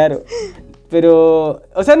 Claro, pero,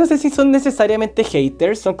 o sea, no sé si son necesariamente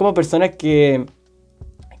haters, son como personas que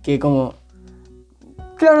como,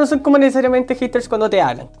 claro, no son como necesariamente haters cuando te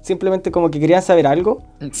hablan, simplemente como que querían saber algo,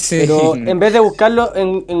 Sí. pero en vez de buscarlo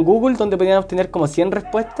en Google, donde podían obtener como 100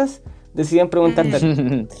 respuestas, decidían preguntarte a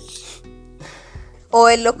ti. O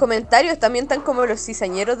en los comentarios también están como los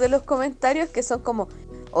cizañeros de los comentarios que son como,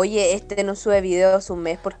 oye, este no sube videos un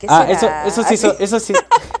mes, ¿por qué será? Eso sí, Así. eso sí.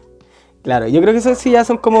 Claro, yo creo que eso sí ya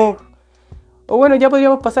son como, o bueno, ya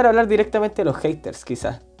podríamos pasar a hablar directamente de los haters,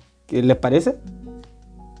 quizás. ¿Qué les parece?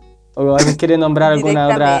 ¿O alguien quiere nombrar alguna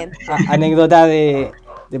otra Directamente. anécdota de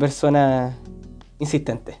persona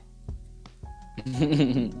insistente?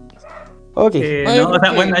 Ok. No, yo No, o sea,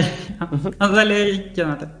 creo bueno, que- no, dale,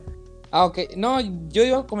 Jonathan. Ok. No, yo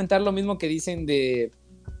iba a comentar lo mismo que dicen de,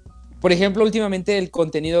 por ejemplo, últimamente el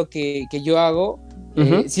contenido que yo hago,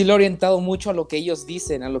 Ujú. sí lo he orientado mucho a lo que ellos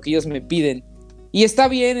dicen, a lo que ellos me piden. Y está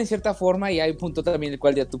bien en cierta forma, y hay un punto también en el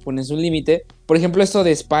cual ya tú pones un límite. Por ejemplo, esto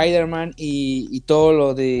de Spider-Man y todo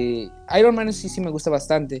lo de Iron Man sí me gusta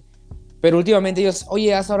bastante. Pero últimamente ellos,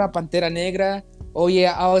 oye, haz ahora Pantera Negra, oye,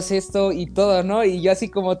 haz esto y todo, ¿no? Y yo así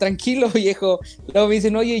como, tranquilo, viejo. Luego me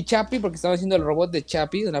dicen, oye, y Chappie, porque estaba haciendo el robot de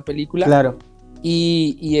Chappie, de la película. Claro.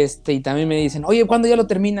 Y también me dicen, oye, ¿cuándo ya lo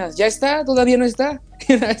terminas? ¿Ya está? ¿Todavía no está?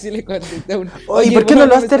 Y así le contesté a uno, Oye, ¿por qué bueno, no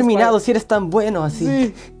lo has me estás terminado si eres tan bueno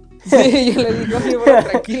así? Sí, yo le digo, oye, bueno,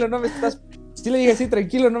 tranquilo, no me estás... Sí le dije, sí,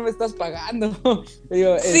 tranquilo, no me estás pagando. Le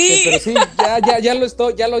digo, Sí. pero sí, ya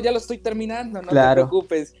lo estoy terminando, no Claro. te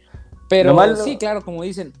preocupes. Pero Lo malo- sí, claro, como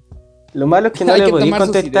dicen. Lo malo es que no Hay le que podéis tomar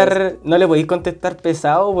sus contestar, no le podéis contestar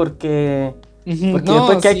pesado porque No,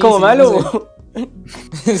 después que hay sí, como sí, malo. no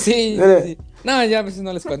sé. Sí. No, ya a veces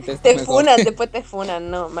no les contesto. Te mejor. funan, después te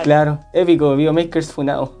funan, no, mal. Claro, épico, Biomakers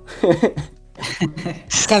funado.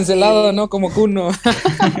 Cancelado, ¿no? Como Kuno.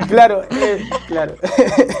 Claro, claro.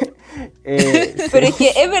 Pero es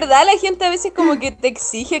que es verdad, la gente a veces como que te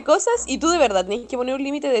exige cosas y tú de verdad tienes que poner un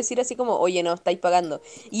límite de decir así como, oye, no, estáis pagando.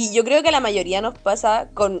 Y yo creo que a la mayoría nos pasa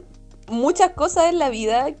con muchas cosas en la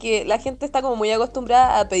vida que la gente está como muy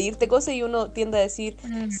acostumbrada a pedirte cosas y uno tiende a decir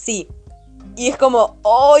sí. Y es como,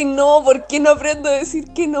 ¡ay no! ¿Por qué no aprendo a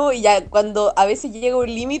decir que no? Y ya cuando a veces llega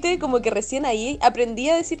un límite, como que recién ahí aprendí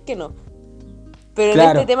a decir que no. Pero en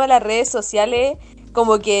este tema de las redes sociales,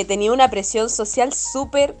 como que tenía una presión social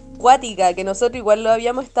súper cuática, que nosotros igual lo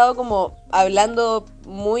habíamos estado como hablando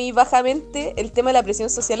muy bajamente, el tema de la presión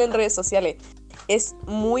social en redes sociales. Es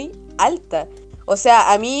muy alta. O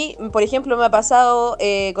sea, a mí, por ejemplo, me ha pasado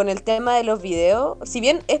con el tema de los videos, si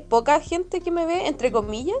bien es poca gente que me ve, entre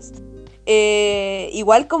comillas,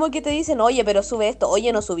 igual como que te dicen, oye, pero sube esto,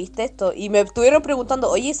 oye, no subiste esto. Y me estuvieron preguntando,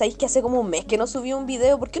 oye, ¿sabéis que hace como un mes que no subí un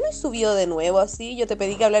video? ¿Por qué no he subido de nuevo así? Yo te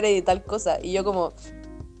pedí que hablara de tal cosa. Y yo como,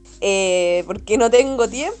 porque no tengo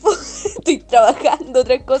tiempo, estoy trabajando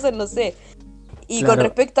otras cosas, no sé. Y con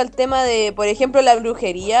respecto al tema de, por ejemplo, la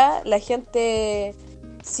brujería, la gente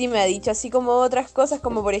sí me ha dicho así como otras cosas,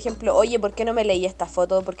 como por ejemplo, oye, ¿por qué no me leí esta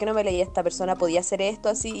foto? ¿Por qué no me leí esta persona? ¿Podía hacer esto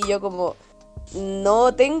así? Y yo como,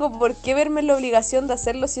 no tengo por qué verme en la obligación de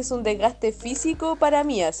hacerlo si es un desgaste físico para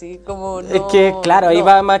mí, así como no. Es que, claro, ahí no.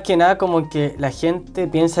 va más que nada como que la gente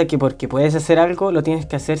piensa que porque puedes hacer algo, lo tienes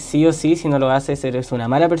que hacer sí o sí, si no lo haces eres una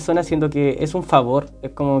mala persona, siendo que es un favor,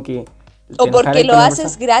 es como que... O porque lo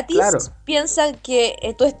haces gratis, claro. piensan que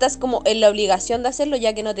tú estás como en la obligación de hacerlo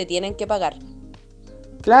ya que no te tienen que pagar.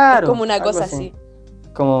 Claro. Es como una cosa así.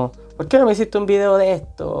 Como, ¿por qué no me hiciste un video de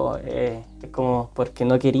esto? Es como, porque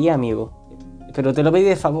no quería, amigo. Pero te lo pedí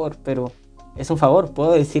de favor, pero es un favor,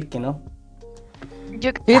 puedo decir que no.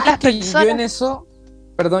 Fíjate que yo en eso,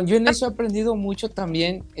 perdón, yo en eso he aprendido mucho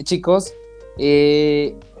también, chicos.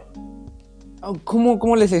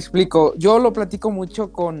 ¿Cómo les explico? Yo lo platico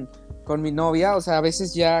mucho con mi novia, o sea, a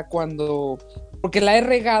veces ya cuando... Porque la he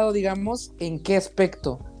regado, digamos, ¿en qué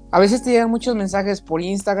aspecto? A veces te llegan muchos mensajes por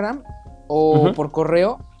Instagram o por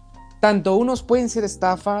correo. Tanto unos pueden ser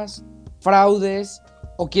estafas, fraudes,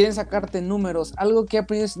 o quieren sacarte números. Algo que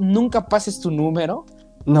aprendes, nunca pases tu número.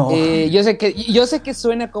 No. Yo sé que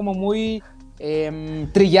suena como muy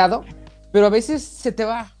trillado, pero a veces se te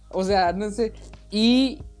va. O sea, no sé.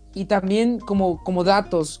 Y también como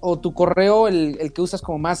datos o tu correo, el que usas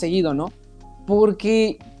como más seguido, ¿no?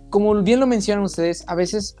 Porque, como bien lo mencionan ustedes, a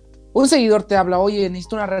veces un seguidor te habla, oye,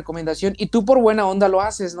 necesito una recomendación, y tú por buena onda lo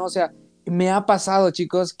haces, ¿no? O sea, me ha pasado,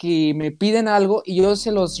 chicos, que me piden algo y yo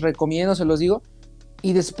se los recomiendo, se los digo,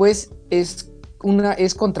 y después es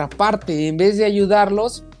contraparte. En vez de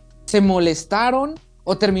ayudarlos, se molestaron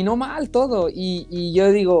o terminó mal todo. Y yo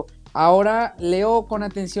digo, ahora leo con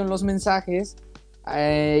atención los mensajes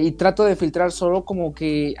y trato de filtrar solo como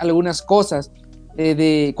que algunas cosas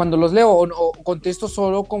de cuando los leo, o contesto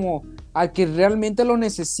solo como al que realmente lo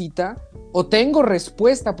necesita, o tengo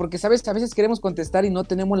respuesta, porque sabes, a veces queremos contestar y no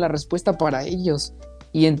tenemos la respuesta para ellos,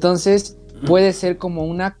 y entonces puede ser como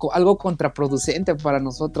algo contraproducente para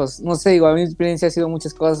nosotros. No sé, digo, a mi experiencia ha sido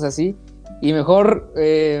muchas cosas así, y mejor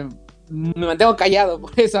me mantengo callado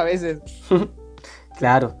por eso a veces.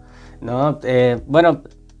 Claro, no, bueno,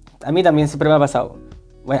 a mí también siempre me ha pasado.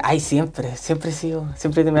 Bueno,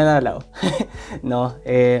 siempre me han hablado. No,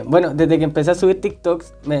 bueno, desde que empecé a subir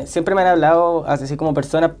TikToks, siempre me han hablado así como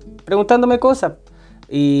personas preguntándome cosas.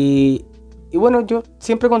 Y bueno, yo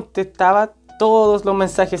siempre contestaba todos los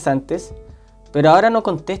mensajes antes, pero ahora no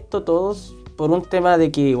contesto todos por un tema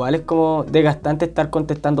de que igual es como desgastante estar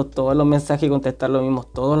contestando todos los mensajes y contestar los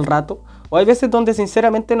mismos todo el rato. O hay veces donde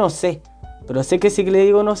sinceramente no sé. Pero sé que si le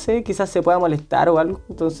digo no sé, quizás se pueda molestar o algo.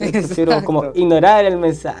 Entonces prefiero como ignorar el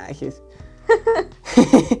mensaje.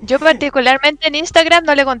 Yo particularmente en Instagram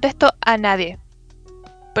no le contesto a nadie.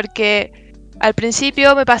 Porque al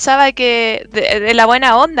principio me pasaba que de la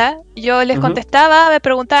buena onda, yo les contestaba, me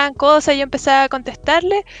preguntaban cosas, yo empezaba a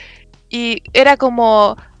contestarles. Y era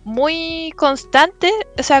como muy constante,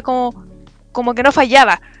 o sea, como que no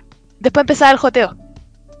fallaba. Después empezaba el joteo.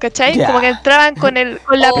 ¿Cachai? Yeah. Como que entraban con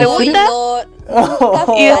la pregunta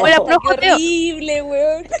y después la ¡Qué horrible,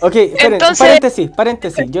 weón! Ok, esperen, Entonces...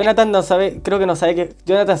 paréntesis. Jonathan no sabe, creo que no sabe qué.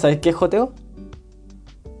 Jonathan, ¿sabes qué es joteo?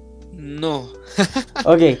 No.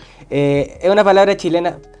 Ok, es una palabra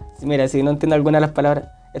chilena. Mira, si no entiendo alguna de las palabras,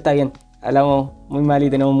 está bien. Hablamos muy mal y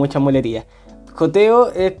tenemos muchas muletillas.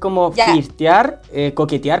 Joteo es como flirtear,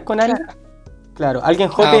 coquetear con alguien. Claro, alguien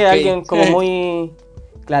jote, alguien como muy...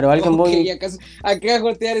 Claro, alguien muy... Acá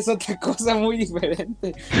jotear es otra cosa muy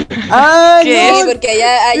diferente. ¿Qué? Sí, porque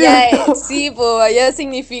allá sí, pues allá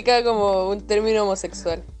significa como un término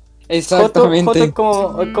homosexual. Exactamente.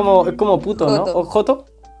 Joto es como puto, ¿no? ¿O joto?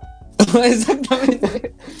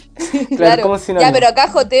 Exactamente. Claro, como Ya, sinónimo. pero acá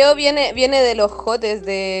joteo viene de los jotes,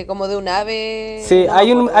 como de un ave. Sí, no me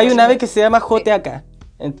hay acuerdo, un bueno. ave que se llama jote acá.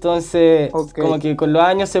 Entonces, Ok. como que con los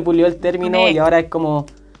años se pulió el término y Conecta. ahora es como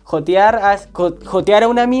jotear a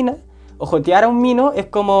una mina o jotear a un mino es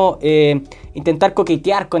como intentar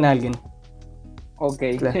coquetear con alguien. Ok,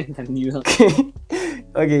 Claro. entendido.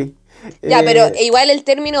 Ok. Ya, pero igual el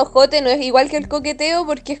término jote no es igual que el coqueteo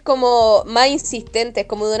porque es como más insistente, es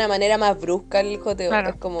como de una manera más brusca el joteo. Claro.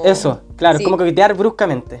 Es como. Eso, claro, Sí. como coquetear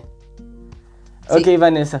bruscamente. Sí. Ok,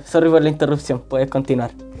 Vanessa, sorry por la interrupción, puedes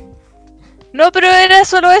continuar. No, pero era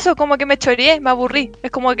solo eso, como que me choreé, me aburrí.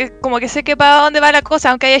 Es como que sé que para dónde va la cosa,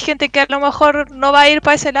 aunque haya gente que a lo mejor no va a ir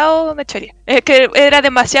para ese lado, me choreé. Es que era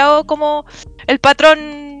demasiado como el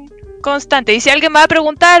patrón constante. Y si alguien me va a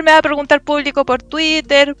preguntar, me va a preguntar público por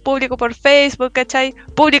Twitter, público por Facebook, ¿cachai?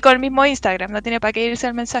 Público el mismo Instagram, no tiene para qué irse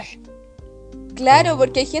el mensaje. Claro,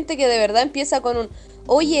 porque hay gente que de verdad empieza con un,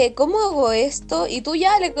 oye, ¿cómo hago esto? Y tú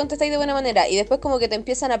ya le contestáis de buena manera. Y después como que te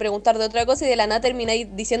empiezan a preguntar de otra cosa y de la nada termináis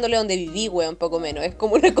diciéndole dónde viví, weón, poco menos. Es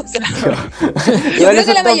como una cosa así. Yo Igual creo eso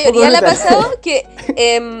que la está un poco mayoría le ha brutal. pasado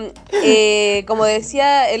que, como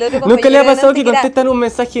decía el otro compañero ¿Nunca le ha pasado delante, que contestan un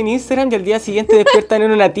mensaje en Instagram y al día siguiente despiertan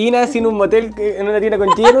en una tina, sin un motel, en una tina con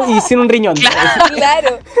hielo y sin un riñón?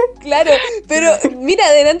 Claro, claro. Pero mira,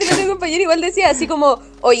 delante el otro compañero igual decía así como,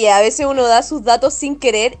 oye, a veces uno da sus datos sin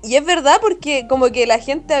querer. Y es verdad porque como que la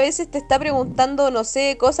gente a veces te está preguntando, no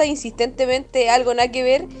sé, cosas insistentemente, algo nada que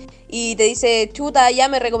ver. Y te dice, chuta, ya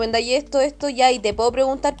me recomendáis esto, ya, y te puedo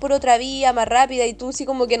preguntar por otra vía más rápida. Y tú sí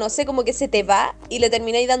como que no sé, como que se te va y le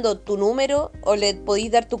termináis dando tu número o le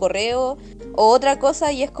podéis dar tu correo o otra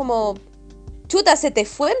cosa y es como, chuta, se te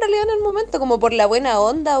fue en realidad en el momento, como por la buena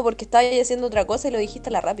onda o porque estabas haciendo otra cosa y lo dijiste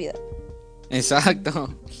a la rápida. Exacto.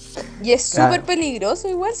 Y es Claro. súper peligroso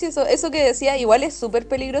igual, si eso que decía, igual es súper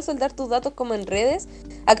peligroso el dar tus datos como en redes.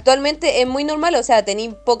 Actualmente es muy normal, o sea,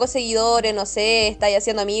 tenéis pocos seguidores, no sé, estáis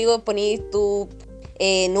haciendo amigos, ponéis tu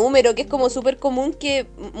número, que es como súper común que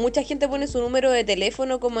mucha gente pone su número de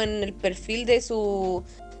teléfono como en el perfil de sus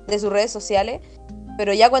redes sociales.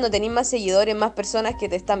 Pero ya cuando tenéis más seguidores, más personas que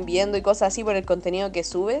te están viendo y cosas así por el contenido que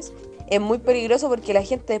subes, es muy peligroso porque la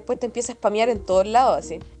gente después te empieza a spamear en todos lados,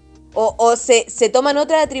 así. O se toman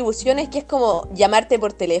otras atribuciones que es como llamarte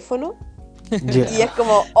por teléfono. Yeah. Y es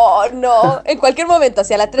como, oh no, en cualquier momento, o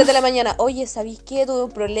sea, a las 3 de la mañana, oye, ¿sabéis qué? Tuve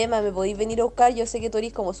un problema, ¿me podéis venir a buscar? Yo sé que tú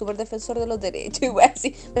eres como súper defensor de los derechos, y wey,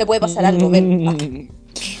 así, me puede pasar algo, ven. En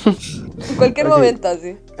cualquier Ok. momento,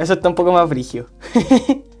 así. Eso está un poco más brigio.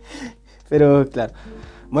 Pero claro.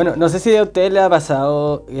 Bueno, no sé si a ustedes les ha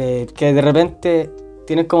pasado que de repente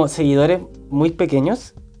tienen como seguidores muy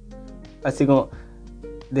pequeños. Así como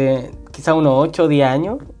de quizás unos 8 o 10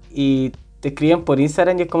 años. Y te escriben por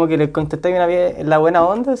Instagram y es como que les contestáis una vez en la buena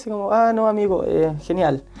onda. Así como, ah, no, amigo,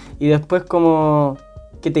 genial. Y después como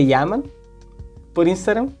que te llaman por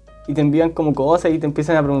Instagram y te envían como cosas y te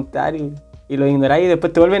empiezan a preguntar y lo ignoráis y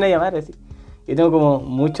después te vuelven a llamar así. Yo tengo como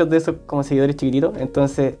muchos de esos como seguidores chiquititos,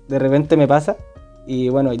 entonces de repente me pasa y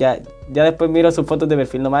bueno, ya después miro sus fotos de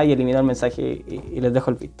perfil nomás y elimino el mensaje y les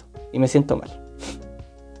dejo el visto. Y me siento mal.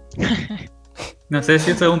 No sé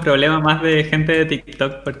si eso es un problema más de gente de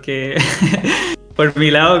TikTok, porque por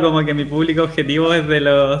mi lado como que mi público objetivo es de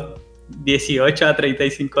los 18 a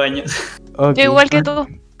 35 años. Ok. Yo igual que tú,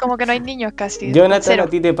 como que no hay niños casi. Jonathan, Cero. ¿a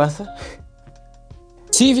ti te pasa?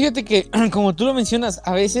 Sí, fíjate que, como tú lo mencionas,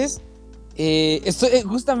 a veces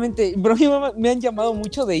justamente, bro, mi mamá me han llamado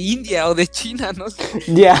mucho de India o de China, no sé.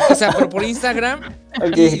 Ya. O sea, pero por Instagram.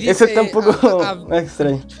 Ok, y eso dice, está un poco más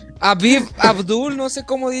extraño. Aviv Abdul, no sé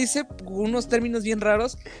cómo dice, unos términos bien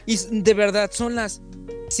raros. Y de verdad, son las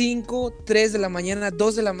 5, 3 de la mañana,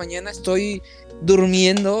 2 de la mañana, estoy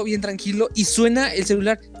durmiendo bien tranquilo y suena el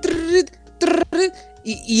celular.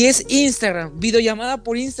 Y es Instagram, videollamada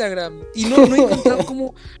por Instagram. Y no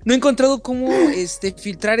he encontrado cómo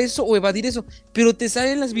filtrar eso o evadir eso. Pero te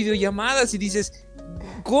salen las videollamadas y dices,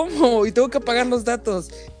 ¿cómo? Y tengo que apagar los datos.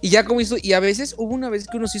 Y ya como hizo, y a veces, hubo una vez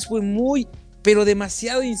que uno sí fue muy, pero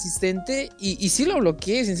demasiado insistente. Y sí lo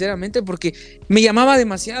bloqueé, sinceramente, porque me llamaba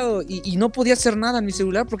demasiado y no podía hacer nada en mi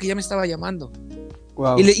celular porque ya me estaba llamando.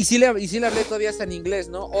 Wow. Y sí le hablé todavía hasta en inglés,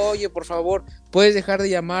 ¿no? Oye, por favor, ¿puedes dejar de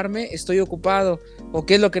llamarme? Estoy ocupado. ¿O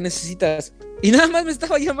qué es lo que necesitas? Y nada más me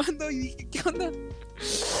estaba llamando y dije, ¿qué onda?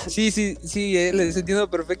 Sí, les entiendo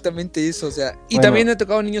perfectamente eso, o sea. Y Bueno. también me ha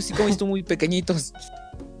tocado niños así como esto muy pequeñitos.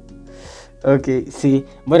 Ok, sí.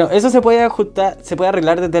 Bueno, eso se puede ajustar, se puede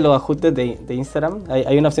arreglar desde los ajustes de Instagram.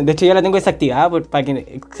 Hay una opción. De hecho, yo la tengo desactivada para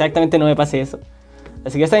que exactamente no me pase eso.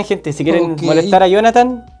 Así que ya saben, gente, si quieren Ok. molestar a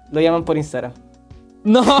Jonathan, lo llaman por Instagram.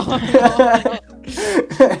 No.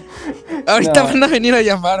 Ahorita No. van a venir a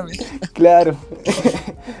llamarme. Claro.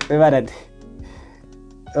 Prepárate.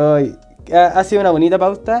 Hoy ha sido una bonita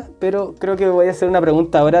pauta, pero creo que voy a hacer una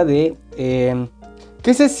pregunta ahora de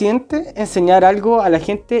 ¿qué se siente enseñar algo a la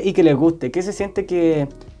gente y que les guste? ¿Qué se siente que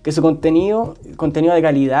su contenido de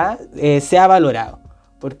calidad, sea valorado?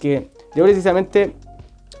 Porque yo precisamente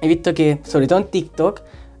he visto que, sobre todo en TikTok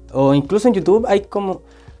o incluso en YouTube, hay como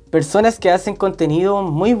personas que hacen contenido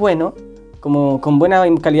muy bueno, como con buena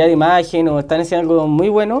calidad de imagen, o están haciendo algo muy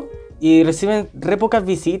bueno y reciben re pocas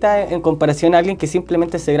visitas en comparación a alguien que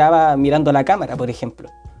simplemente se graba mirando a la cámara, por ejemplo,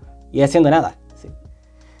 y haciendo nada. ¿Sí?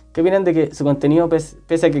 ¿Qué opinan de que su contenido,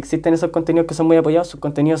 pese a que existen esos contenidos que son muy apoyados, sus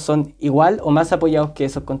contenidos son igual o más apoyados que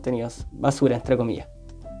esos contenidos basura, entre comillas?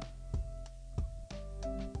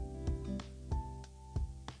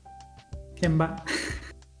 ¿Quién va?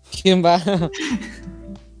 ¿Quién va?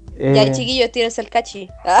 Ya, chiquillos, tienes el cachi.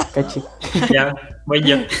 Ah. Cachi. Ya, voy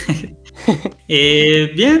yo.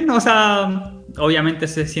 Bien, o sea, obviamente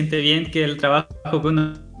se siente bien que el trabajo que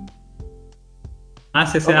uno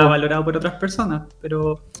hace sea valorado por otras personas,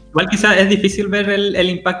 pero igual quizás es difícil ver el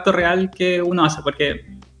impacto real que uno hace, porque,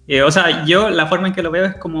 o sea, yo la forma en que lo veo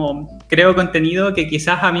es como creo contenido que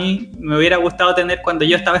quizás a mí me hubiera gustado tener cuando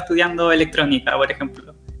yo estaba estudiando electrónica, por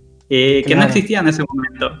ejemplo, que no Claro. existía en ese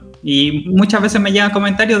momento. Y muchas veces me llegan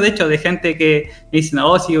comentarios, de hecho, de gente que me dicen,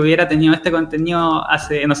 oh, si hubiera tenido este contenido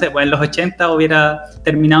hace, no sé, pues en los 80 hubiera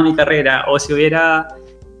terminado mi carrera, o si hubiera,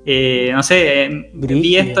 no sé, vi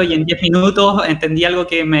Brígido. esto y en 10 minutos entendí algo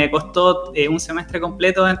que me costó un semestre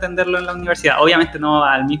completo de entenderlo en la universidad. Obviamente no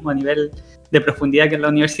al mismo nivel de profundidad que en la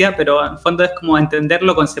universidad, pero en el fondo es como entender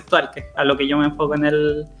lo conceptual, que es a lo que yo me enfoco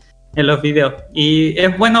en los videos. Y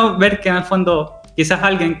es bueno ver que en el fondo quizás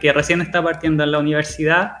alguien que recién está partiendo en la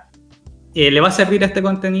universidad le va a servir este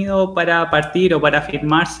contenido para partir o para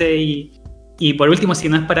firmarse y por último, si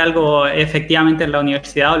no es para algo efectivamente en la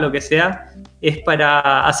universidad o lo que sea, es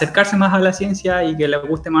para acercarse más a la ciencia y que les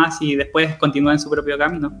guste más y después continúen su propio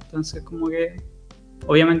camino. Entonces, como que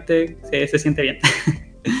obviamente se siente bien.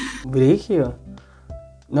 Brígido.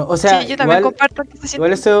 No, o sea, Sí, yo también igual, comparto que se siente.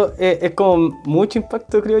 igual eso es como mucho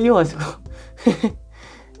impacto, creo yo. Así como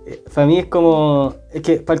para mí es como, es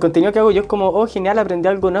que para el contenido que hago yo es como, oh, genial, aprendí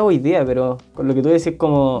algo nuevo hoy día, pero con lo que tú decís es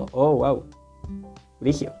como, oh, wow,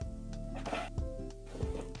 brígido.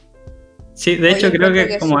 Sí, de hecho Oye, creo encuentro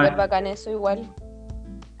que es como súper bacán eso igual.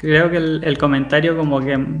 creo que el comentario como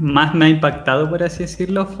que más me ha impactado, por así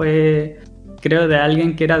decirlo, fue creo de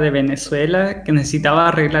alguien que era de Venezuela, que necesitaba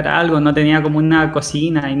arreglar algo, no tenía como una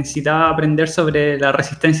cocina y necesitaba aprender sobre las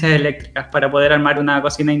resistencias eléctricas para poder armar una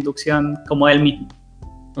cocina de inducción como él mismo.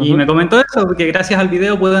 Y Ujú. me comentó eso, porque gracias al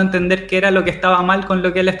video pudo entender qué era lo que estaba mal con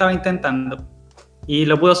lo que él estaba intentando. Y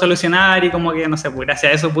lo pudo solucionar y como que, no sé, pues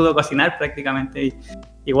gracias a eso pudo cocinar prácticamente. Y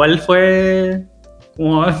igual fue,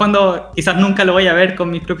 como en el fondo, quizás nunca lo voy a ver con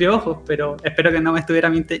mis propios ojos, pero espero que no me estuviera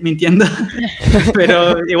mintiendo.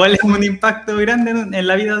 Pero igual es un impacto grande en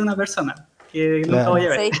la vida de una persona, que nunca Claro. voy a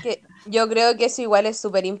ver. ¿Sabéis que yo creo que eso igual es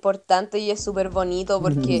súper importante y es súper bonito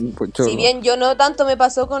porque Pocholo. si bien yo no tanto me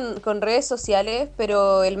pasó con redes sociales,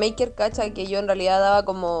 pero el Maker cacha que yo en realidad daba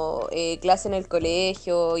como clase en el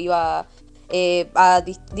colegio, iba a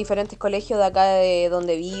diferentes colegios de acá de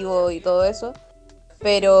donde vivo y todo eso,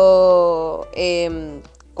 pero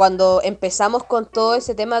cuando empezamos con todo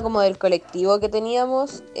ese tema como del colectivo que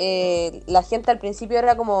teníamos, la gente al principio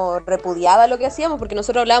era como repudiaba lo que hacíamos, porque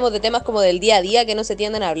nosotros hablábamos de temas como del día a día que no se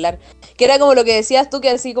tienden a hablar, que era como lo que decías tú, que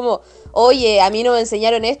así como, oye, a mí no me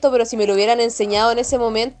enseñaron esto, pero si me lo hubieran enseñado en ese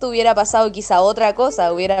momento hubiera pasado quizá otra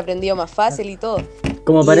cosa, hubiera aprendido más fácil y todo.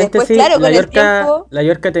 Como Y paréntesis, después, claro, con el tiempo... La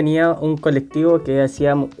Yorca tenía un colectivo que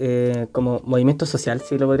hacía como movimiento social,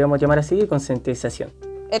 si lo podríamos llamar así, y concientización.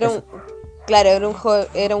 Era Eso. claro,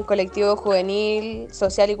 era un colectivo juvenil,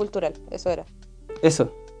 social y cultural, eso era.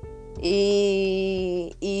 Eso.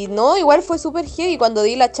 Y no, igual fue súper heavy. Cuando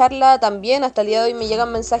di la charla también, hasta el día de hoy me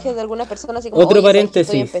llegan mensajes de algunas personas así como, Otro oye, ¿sabes que estoy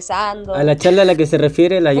paréntesis. empezando? A la charla a la que se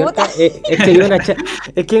refiere la Yorca, Puta. es que dio una charla.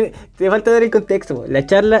 Es que te falta dar el contexto. Po. La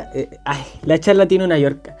charla tiene una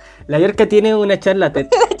Yorca. La Yorca tiene una charla TED.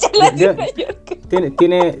 La charla de Dio- Nueva York.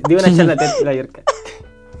 dio una charla TED la Yorca.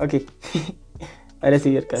 Ok. Ahora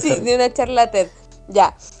sí, Yorca. Sí, sorry. de una charla TED.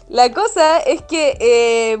 Ya. La cosa es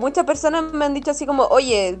que muchas personas me han dicho así como,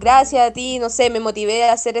 oye, gracias a ti, no sé, me motivé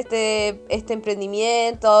a hacer este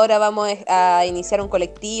emprendimiento, ahora vamos a iniciar un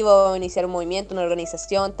colectivo, a iniciar un movimiento, una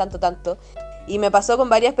organización, tanto. Y me pasó con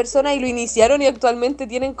varias personas y lo iniciaron y actualmente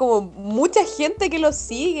tienen como mucha gente que los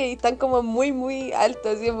sigue y están como muy, muy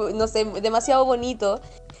altos, así, no sé, demasiado bonito.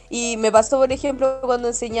 Y me pasó, por ejemplo, cuando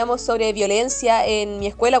enseñamos sobre violencia en mi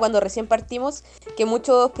escuela, cuando recién partimos, que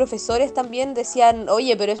muchos profesores también decían,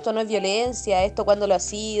 oye, pero esto no es violencia, esto cuando lo ha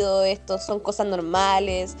sido, esto son cosas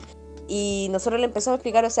normales. Y nosotros le empezamos a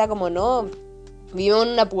explicar, o sea, como no, vivimos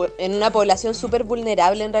en una población súper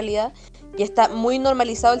vulnerable en realidad, y está muy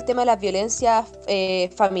normalizado el tema de la violencia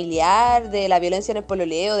familiar, de la violencia en el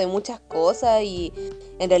pololeo, de muchas cosas, y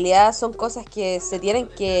en realidad son cosas que se tienen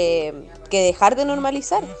que dejar de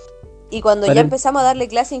normalizar. Y cuando ya empezamos a darle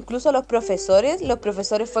clase incluso a los profesores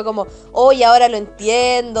fue como, oye, ahora lo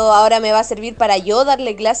entiendo, ahora me va a servir para yo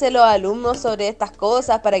darle clase a los alumnos sobre estas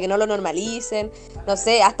cosas, para que no lo normalicen. No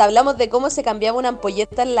sé, hasta hablamos de cómo se cambiaba una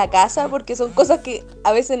ampolleta en la casa, porque son cosas que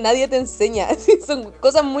a veces nadie te enseña, son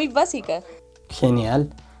cosas muy básicas.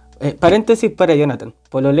 Genial. Paréntesis para Jonathan.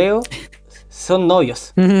 Pololeo son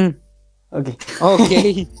novios. Ok.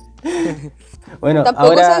 Bueno, ¿tampoco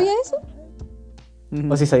ahora... sabía eso?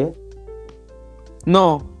 ¿O sí sabía?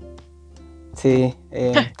 No. Sí,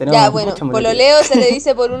 tenemos Ya, bueno, mucho pololeo se le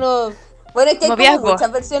dice por uno... Bueno, es que hay Noviazgo. como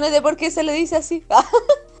muchas versiones de por qué se le dice así.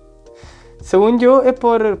 Según yo, es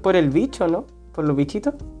por el bicho, ¿no? Por los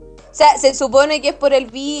bichitos. O sea, se supone que es por el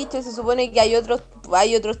bicho, se supone que hay otros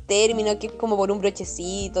términos, que es como por un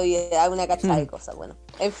brochecito y una cachada de cosas, bueno,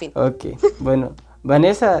 en fin. Ok, bueno.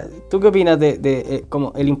 Vanessa, ¿tú qué opinas de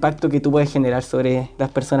como el impacto que tú puedes generar sobre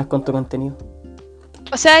las personas con tu contenido?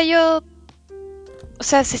 O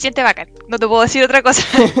sea, se siente bacán, no te puedo decir otra cosa.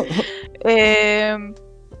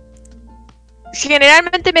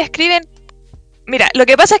 Generalmente me escriben, mira, lo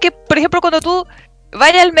que pasa es que, por ejemplo, cuando tú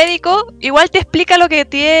vayas al médico, igual te explica lo que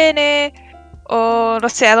tiene, o no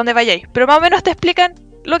sé, a dónde vayáis, pero más o menos te explican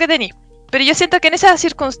lo que tenéis. Pero yo siento que en esas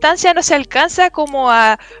circunstancias no se alcanza como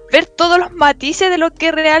a ver todos los matices de lo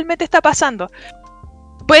que realmente está pasando.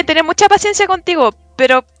 Pueden tener mucha paciencia contigo,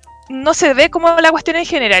 pero no se ve como la cuestión en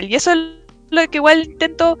general, y eso es lo que igual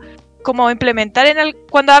intento como implementar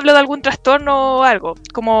cuando hablo de algún trastorno o algo,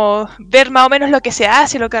 como ver más o menos lo que se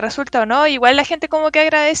hace, lo que resulta o no. Igual la gente como que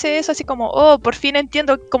agradece eso, así como, oh, por fin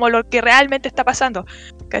entiendo como lo que realmente está pasando,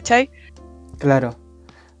 ¿cachai? Claro.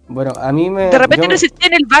 Bueno, a mí De repente no se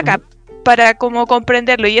tiene el backup para como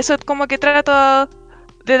comprenderlo, y eso es como que trato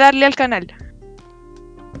de darle al canal.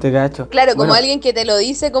 Te cacho. Claro, como Bueno, alguien que te lo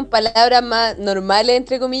dice con palabras más normales,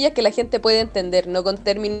 entre comillas, que la gente puede entender, no con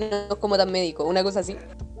términos como tan médicos, una cosa así.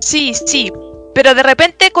 Sí, pero de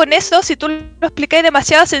repente con eso, si tú lo explicáis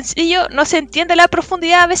demasiado sencillo, no se entiende la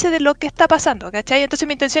profundidad a veces de lo que está pasando, ¿cachai? Entonces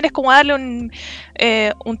mi intención es como darle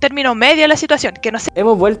un término medio a la situación, que no sé.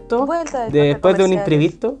 hemos vuelto Vuelta de después de un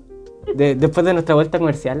comerciales. imprevisto, después de nuestra vuelta a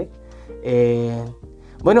comerciales.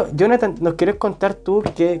 Bueno, Jonathan, ¿nos quieres contar tú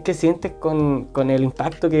qué sientes con el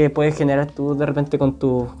impacto que puedes generar tú de repente con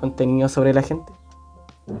tu contenido sobre la gente?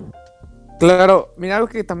 Claro, mira, algo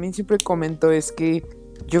que también siempre comento es que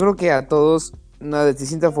yo creo que a todos, de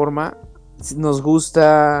distinta forma, nos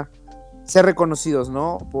gusta ser reconocidos,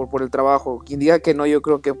 ¿no? Por el trabajo. Quien diga que no, yo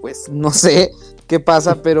creo que pues no sé qué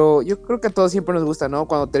pasa, pero yo creo que a todos siempre nos gusta, ¿no?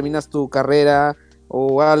 Cuando terminas tu carrera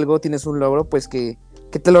o algo, tienes un logro, pues que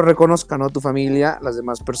te lo reconozcan, ¿no? Tu familia, las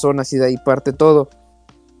demás personas, y de ahí parte todo.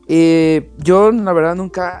 Yo, la verdad,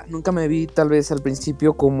 nunca me vi tal vez al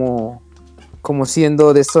principio como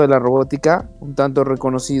siendo de esto de la robótica, un tanto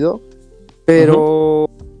reconocido, pero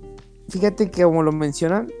fíjate que como lo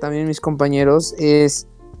mencionan también mis compañeros, es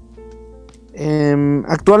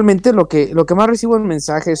actualmente lo que más recibo en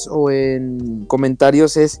mensajes o en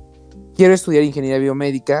comentarios es: quiero estudiar ingeniería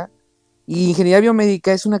biomédica. Y ingeniería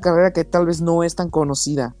biomédica es una carrera que tal vez no es tan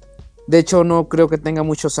conocida. De hecho, no creo que tenga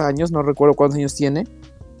muchos años, no recuerdo cuántos años tiene.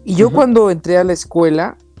 Y yo cuando entré a la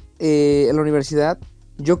escuela, a la universidad,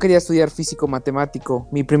 yo quería estudiar físico-matemático.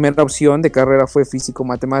 Mi primera opción de carrera fue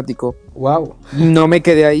físico-matemático. Wow. No me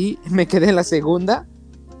quedé ahí, me quedé en la segunda,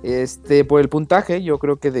 por el puntaje, yo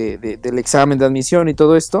creo que del examen de admisión y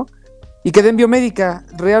todo esto. Y quedé en biomédica.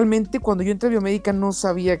 Realmente cuando yo entré a biomédica no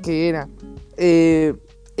sabía qué era.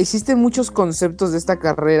 Existen muchos conceptos de esta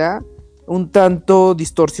carrera un tanto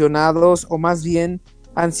distorsionados, o más bien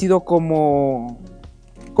han sido como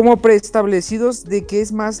preestablecidos, de que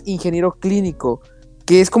es más ingeniero clínico,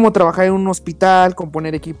 que es como trabajar en un hospital,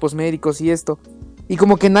 componer equipos médicos y esto. Y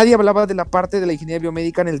como que nadie hablaba de la parte de la ingeniería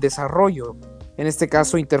biomédica en el desarrollo. En este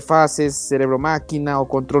caso, interfaces, cerebro-máquina o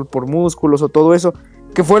control por músculos o todo eso,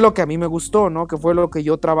 que fue lo que a mí me gustó, ¿no? Que fue lo que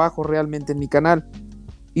yo trabajo realmente en mi canal.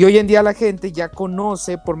 Y hoy en día la gente ya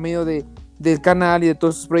conoce por medio del canal y de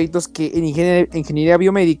todos sus proyectos que en ingeniería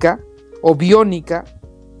biomédica o biónica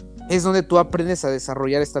es donde tú aprendes a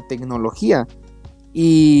desarrollar esta tecnología.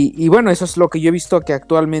 Y bueno, eso es lo que yo he visto, que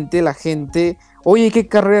actualmente la gente, oye, ¿qué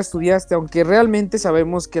carrera estudiaste? Aunque realmente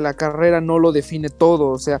sabemos que la carrera no lo define todo,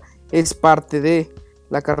 o sea, es parte de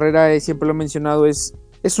la carrera, siempre lo he mencionado, es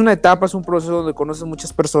una etapa, es un proceso donde conoces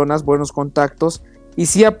muchas personas, buenos contactos, y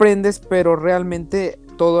sí aprendes, pero realmente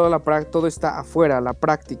todo está afuera, la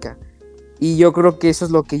práctica. Y yo creo que eso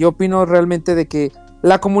es lo que yo opino realmente, de que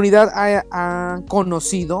la comunidad ha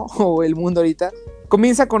conocido, o el mundo ahorita,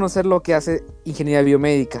 comienza a conocer lo que hace ingeniería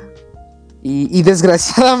biomédica. Y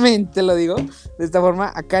desgraciadamente, lo digo de esta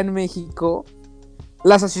forma, acá en México,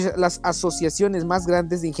 las asociaciones más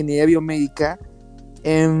grandes de ingeniería biomédica,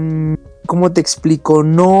 ¿cómo te explico?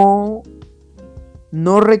 No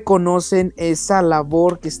reconocen esa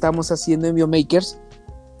labor que estamos haciendo en Biomakers,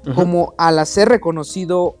 como al hacer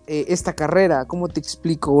reconocido esta carrera. ¿Cómo te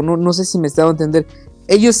explico? No sé si me está dando a entender.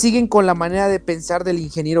 Ellos siguen con la manera de pensar del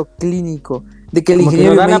ingeniero clínico, de que el como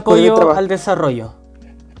ingeniero que no dan biomédico apoyo al desarrollo.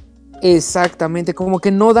 Exactamente, como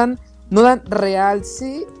que no dan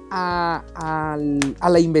realce a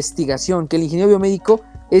la investigación, que el ingeniero biomédico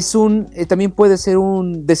también puede ser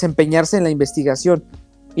desempeñarse en la investigación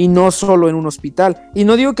y no solo en un hospital. Y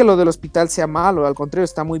no digo que lo del hospital sea malo, al contrario,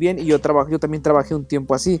 está muy bien, y yo también trabajé un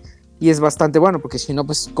tiempo así y es bastante bueno, porque si no,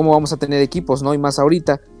 pues cómo vamos a tener equipos, ¿no? Y más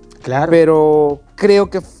ahorita. Claro. Pero creo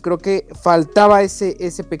que faltaba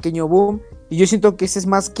ese pequeño boom, y yo siento que ese es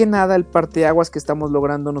más que nada el parteaguas que estamos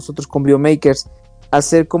logrando nosotros con Biomakers,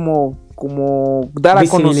 hacer como dar a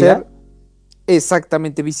conocer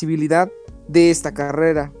exactamente visibilidad de esta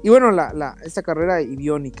carrera. Y bueno, esta carrera y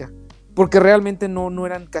biónica, porque realmente no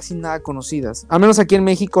eran casi nada conocidas, al menos aquí en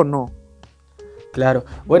México no. Claro.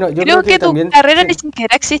 Bueno, yo creo que también, tu carrera ni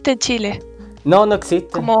siquiera existe en Chile. No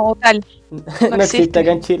existe. Como tal. No existe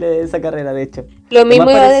acá en Chile esa carrera, de hecho. Lo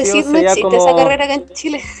mismo iba a decir, no existe esa carrera acá en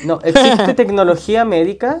Chile. No, existe tecnología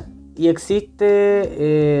médica y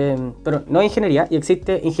existe, pero no ingeniería, y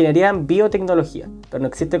existe ingeniería en biotecnología, pero no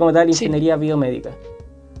existe como tal ingeniería biomédica.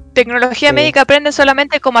 Tecnología médica aprende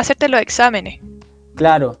solamente cómo hacerte los exámenes.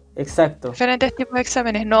 Claro, exacto. Diferentes tipos de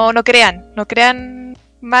exámenes, no crean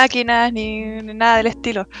máquinas ni nada del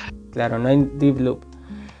estilo. Claro, no hay deep loop.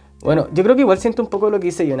 Bueno, yo creo que igual siento un poco lo que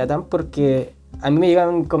dice Jonathan, porque a mí me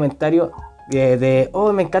llegan comentarios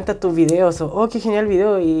oh, me encantan tus videos, o oh, qué genial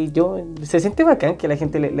video, y se siente bacán que a la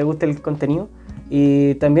gente le guste el contenido.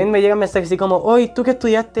 Y también me llegan mensajes así como, oye, ¿tú qué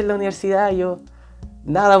estudiaste en la universidad? Y yo,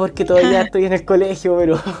 nada, porque todavía estoy en el colegio,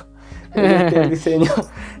 pero el diseño.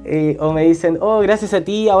 O me dicen, oh, gracias a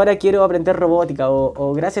ti ahora quiero aprender robótica,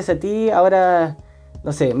 o gracias a ti ahora,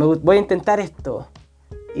 no sé, voy a intentar esto.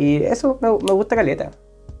 Y eso me gusta caleta.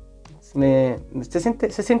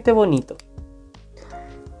 Se siente bonito.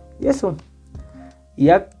 Y eso. Y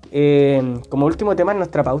ya como último tema en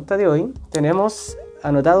nuestra pauta de hoy, tenemos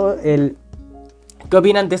anotado ¿qué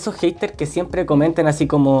opinan de esos haters que siempre comentan así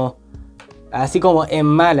como en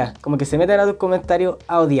mala? Como que se meten a tus comentarios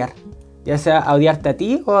a odiar. Ya sea a odiarte a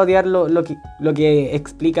ti o a odiar lo que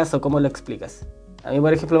explicas o cómo lo explicas. A mí,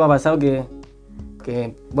 por ejemplo, me ha pasado que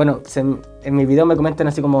bueno, en mi video me comentan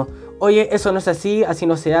así como, oye, eso no es así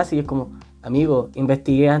no se hace, y es como, amigo,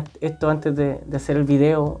 investigué esto antes de hacer el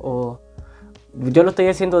video, o yo lo estoy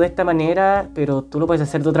haciendo de esta manera, pero tú lo puedes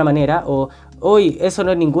hacer de otra manera, o, oye, eso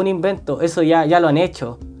no es ningún invento, eso ya lo han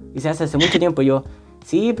hecho, y se hace mucho tiempo. Y yo,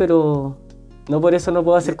 sí, pero no por eso no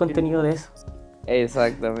puedo hacer contenido de eso.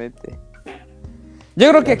 Exactamente. Yo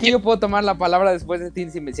creo que aquí yo puedo tomar la palabra después de ti,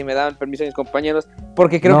 si me dan permiso mis compañeros,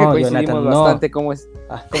 porque creo que coincidimos Jonathan, bastante como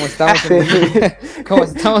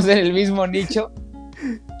estamos en el mismo nicho.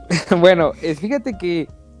 Bueno, fíjate que,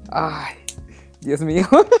 ay, Dios mío,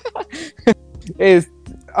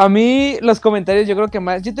 a mí los comentarios, yo creo que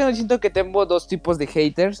más, siento que tengo dos tipos de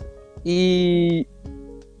haters, y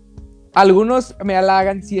algunos me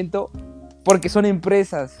halagan, siento, porque son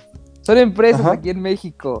empresas. Ajá. Aquí en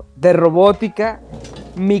México de robótica,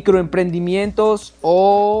 microemprendimientos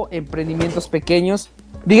o emprendimientos pequeños.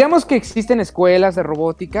 Digamos que existen escuelas de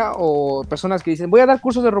robótica o personas que dicen, voy a dar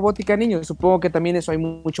cursos de robótica a niños. Supongo que también eso hay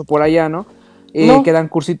mucho por allá, ¿no? No. Que dan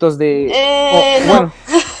cursitos de...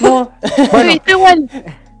 No. Bueno, igual.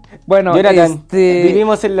 Bueno, Jonathan,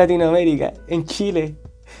 vivimos en Latinoamérica, en Chile.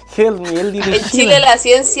 Help me, él dice en Chile la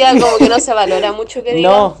ciencia como que no se valora mucho, que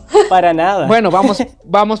digamos. No, para nada. Bueno,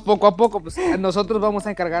 vamos poco a poco, pues nosotros vamos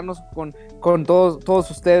a encargarnos con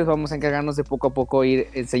todos ustedes, vamos a encargarnos de poco a poco ir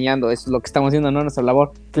enseñando, eso es lo que estamos haciendo, ¿no? Nuestra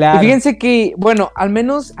labor. Claro. Y fíjense que, bueno, al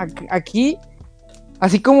menos aquí,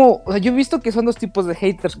 así como, o sea, yo he visto que son dos tipos de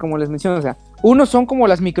haters, como les menciono, o sea, uno son como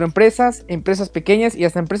las microempresas, empresas pequeñas y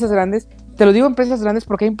hasta empresas grandes. Te lo digo empresas grandes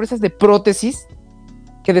porque hay empresas de prótesis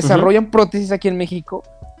que desarrollan prótesis aquí en México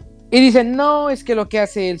y dicen, no, es que lo que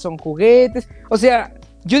hace él son juguetes. O sea,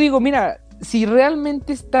 yo digo, mira, si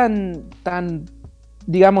realmente es tan,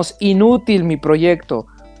 digamos, inútil mi proyecto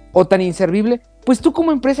o tan inservible, pues tú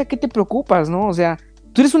como empresa, ¿qué te preocupas, no? O sea,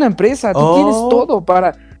 tú eres una empresa, tú tienes todo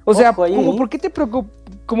para... O sea, como por qué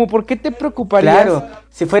te preocuparías? Claro,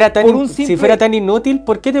 si fuera tan inútil,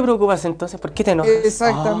 ¿por qué te preocupas entonces? ¿Por qué te enojas?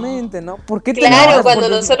 Exactamente, ¿no? ¿Por qué te Claro, enojas? cuando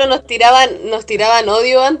nosotros nos tiraban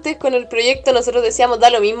odio antes con el proyecto, nosotros decíamos, da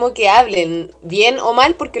lo mismo que hablen, bien o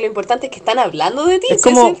mal, porque lo importante es que están hablando de ti. Es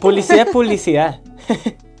como publicidad es publicidad.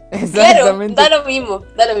 Exactamente. Claro,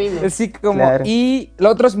 da lo mismo. Sí, como, claro. Y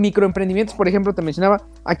los otros microemprendimientos, por ejemplo, te mencionaba,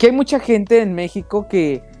 aquí hay mucha gente en México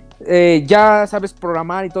que ya sabes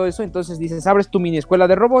programar y todo eso, entonces dices, abres tu mini escuela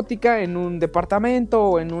de robótica en un departamento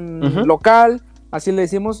o en un local, así le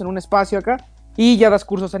decimos, en un espacio acá, y ya das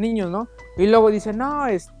cursos a niños, ¿no? Y luego dicen, no,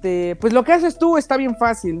 pues lo que haces tú está bien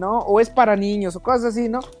fácil, ¿no? O es para niños o cosas así,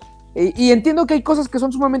 ¿no? Y entiendo que hay cosas que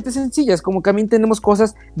son sumamente sencillas, como que también tenemos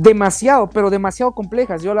cosas demasiado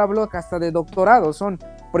complejas. Yo lo hablo hasta de doctorado. Son,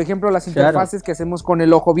 por ejemplo, las interfaces que hacemos con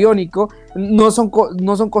el ojo biónico. No son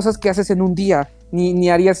cosas que haces en un día, ni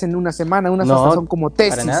harías en una semana. Unas hasta son como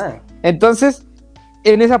tesis. Para nada. Entonces,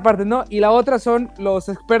 en esa parte, ¿no? Y la otra son los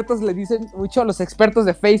expertos, le dicen mucho a los expertos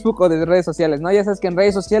de Facebook o de redes sociales, ¿no? Ya sabes que en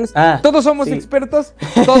redes sociales todos somos expertos,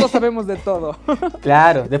 todos sabemos de todo.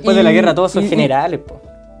 Claro, después de la guerra todos son generales, po.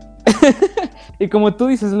 Y como tú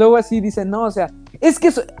dices, luego así dicen, no, o sea, es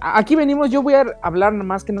que aquí venimos, yo voy a hablar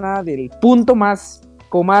más que nada del punto más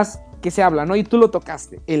que se habla, ¿no? Y tú lo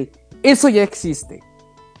tocaste, eso ya existe.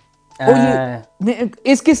 Oye,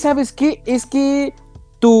 es que, ¿sabes qué? Es que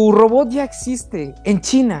tu robot ya existe en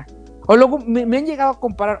China. O luego me han llegado a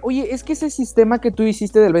comparar, oye, es que ese sistema que tú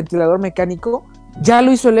hiciste del ventilador mecánico, ya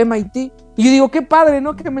lo hizo el MIT. Y yo digo, qué padre,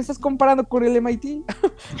 ¿no? Que me estás comparando con el MIT.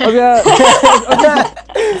 O sea,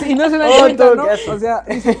 y no se dan cuenta, ¿no? O sea,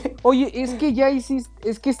 oye, es que ya hiciste,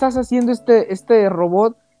 es que estás haciendo este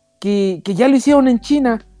robot que ya lo hicieron en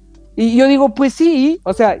China. Y yo digo, pues sí,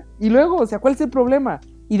 o sea, y luego, o sea, ¿cuál es el problema?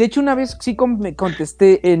 Y de hecho una vez sí me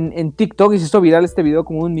contesté en TikTok y se hizo viral este video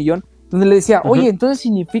como 1 millón, donde le decía, oye, entonces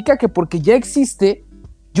significa que porque ya existe,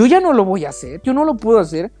 yo ya no lo voy a hacer, yo no lo puedo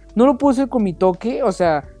hacer, no lo puedo hacer con mi toque, o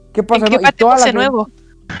sea, ¿qué pasa? ¿En qué parte pase nuevo?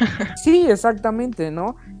 Sí, exactamente,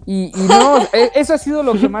 ¿no? Y no, eso ha sido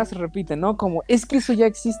lo que más se repite, ¿no? Como, es que eso ya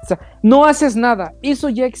existe, o sea, no haces nada, eso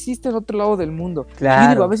ya existe en otro lado del mundo. Claro. Y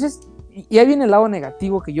digo, a veces, y ahí viene el lado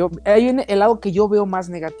negativo ahí viene el lado que yo veo más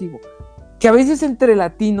negativo, que a veces entre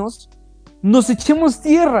latinos nos echemos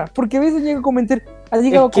tierra, porque a veces llegado a comentar,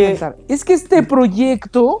 es que este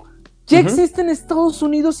proyecto ya existe en Estados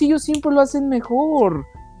Unidos y ellos siempre lo hacen mejor.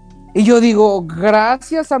 Y yo digo,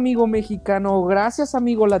 gracias amigo mexicano, gracias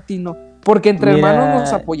amigo latino, porque entre hermanos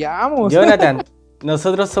nos apoyamos. Jonathan,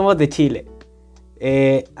 nosotros somos de Chile.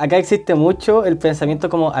 Acá existe mucho el pensamiento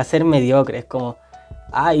como hacer mediocres, como,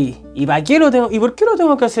 ay, ¿y para qué ¿y por qué lo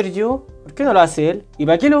tengo que hacer yo? ¿Por qué no lo hace él? ¿Y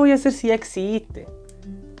para qué lo voy a hacer si ya existe?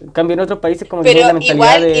 En cambio en otros países como que la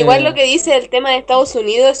mentalidad igual lo que dice el tema de Estados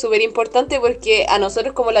Unidos es súper importante porque a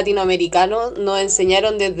nosotros como latinoamericanos nos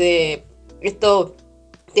enseñaron desde estos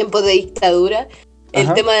tiempos de dictadura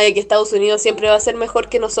el tema de que Estados Unidos siempre va a ser mejor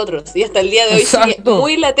que nosotros y hasta el día de hoy sigue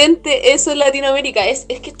muy latente eso en Latinoamérica, es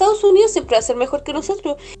que Estados Unidos siempre va a ser mejor que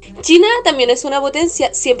nosotros, China también es una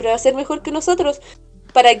potencia, siempre va a ser mejor que nosotros.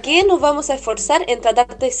 ¿Para qué nos vamos a esforzar en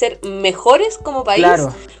tratar de ser mejores como país? Claro.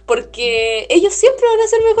 Porque ellos siempre van a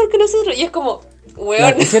ser mejor que nosotros. Y es como,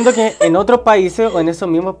 weón. Claro, siento que en otros países o en esos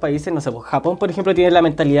mismos países, no sé, pues Japón, por ejemplo, tiene la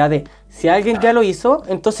mentalidad de si alguien ya lo hizo,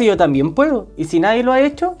 entonces yo también puedo. Y si nadie lo ha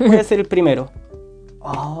hecho, voy a ser el primero.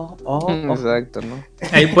 Exacto, ¿no?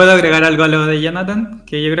 Ahí puedo agregar algo a lo de Jonathan,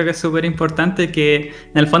 que yo creo que es súper importante, que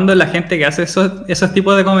en el fondo la gente que hace esos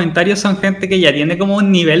tipos de comentarios son gente que ya tiene como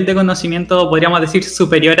un nivel de conocimiento, podríamos decir,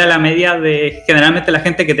 superior a la media de generalmente la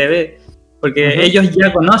gente que te ve, porque ellos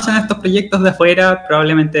ya conocen estos proyectos de afuera,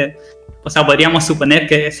 probablemente, o sea, podríamos suponer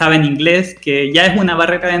que saben inglés, que ya es una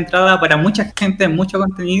barrera de entrada para mucha gente, mucho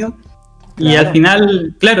contenido. Y al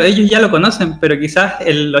final, claro, ellos ya lo conocen, pero quizás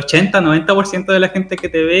el 80-90% de la gente que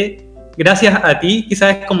te ve, gracias a ti,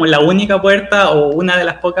 quizás es como la única puerta o una de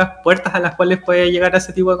las pocas puertas a las cuales puede llegar a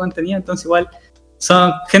ese tipo de contenido. Entonces igual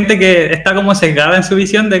son gente que está como sesgada en su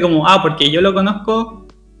visión de como, porque yo lo conozco,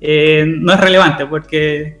 no es relevante,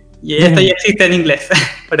 porque esto ya existe en inglés,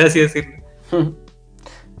 por así decirlo.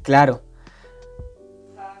 Claro.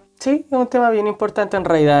 Sí, es un tema bien importante en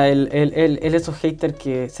realidad, esos haters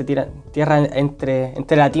que se tiran tierra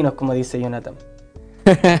entre latinos, como dice Jonathan.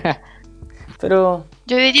 Pero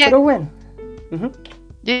yo diría, pero bueno.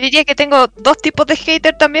 Yo diría que tengo dos tipos de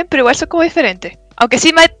hater también, pero igual son como diferentes. Aunque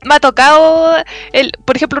sí me ha tocado,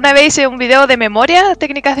 por ejemplo, una vez hice un video de memoria,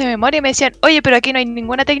 técnicas de memoria, y me decían, oye, pero aquí no hay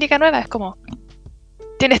ninguna técnica nueva. Es como,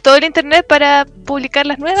 ¿tienes todo el internet para publicar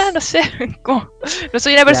las nuevas? No sé, como, no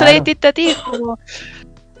soy una persona Claro. distinta a ti, es como,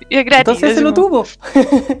 y es gratis. Entonces se así lo como- tuvo.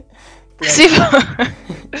 Sí,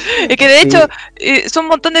 es que de Sí. hecho son un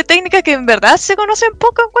montón de técnicas que en verdad se conocen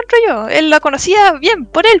poco, encuentro yo. Él la conocía bien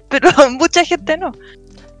por él, pero mucha gente no.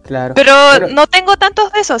 Claro. Pero Bueno, no tengo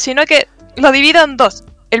tantos de esos, sino que lo divido en dos.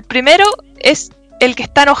 El primero es el que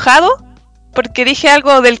está enojado porque dije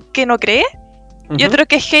algo del que no cree, y ujú. otro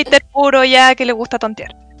que es hater puro ya que le gusta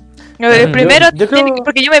tontear. Claro, El primero yo tiene creo-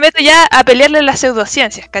 porque yo me meto ya a pelearle en las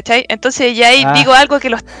pseudociencias, ¿cachai? Entonces ya ahí Ah. digo algo que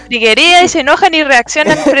los triguea y se enojan y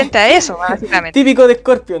reaccionan frente a eso, básicamente. Típico de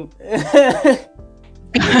Scorpion.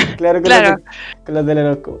 Claro, con, Claro. con los del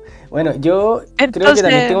horóscopo. Bueno, yo creo que Entonces-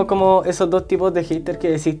 también tengo como esos dos tipos de haters que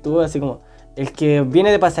decís tú, así como el que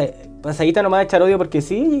viene de pasadita nomás a echar odio porque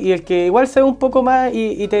sí, y el que igual sabe un poco más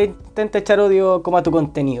y te intenta echar odio como a tu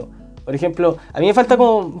contenido. Por ejemplo, a mí me falta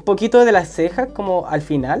como un poquito de las cejas como al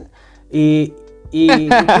final y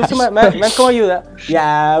incluso me dan como ayuda.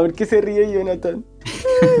 Ya, ¿por qué se ríe Jonathan?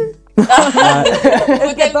 Ah,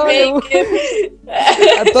 Puta, el todo le maker.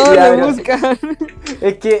 A todos Ya, le pero- buscan.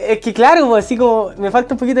 Es que claro, pues, así como me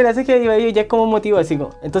falta un poquito de la ceja y ahí ya es como un motivo así como.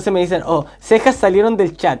 Entonces me dicen, oh, cejas salieron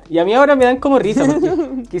del chat. Y a mí ahora me dan como risa porque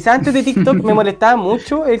quizás antes de TikTok me molestaba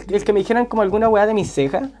mucho el que me dijeran como alguna weá de mis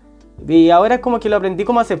cejas. Y ahora como que lo aprendí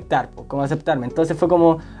como a aceptar, pues, como a aceptarme. Entonces fue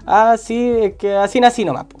como, ah, sí, es que así nací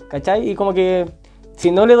nomás, pues, ¿cachai? Y como que si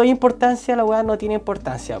no le doy importancia, la weá no tiene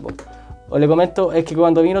importancia, pues. O le comento, es que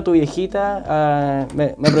cuando vino tu viejita,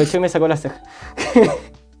 me aprovechó y me sacó la ceja.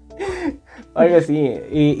 Algo así.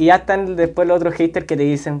 Y ya están después los otros haters que te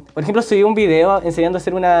dicen. Por ejemplo, subí un video enseñando a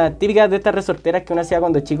hacer una típica de estas resorteras que uno hacía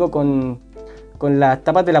cuando chico con las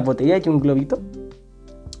tapas de la botella y un globito.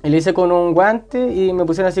 Y lo hice con un guante y me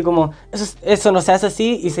pusieron así como, eso no se hace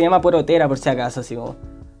así y se llama porotera por si acaso. Así como,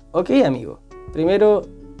 ok amigo, primero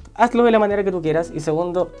hazlo de la manera que tú quieras y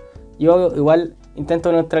segundo, yo igual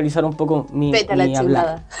intento neutralizar un poco mi Vete a la hablar.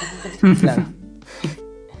 chingada. Claro.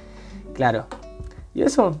 Claro. Y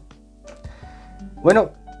eso. Bueno,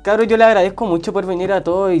 cabros, yo le agradezco mucho por venir a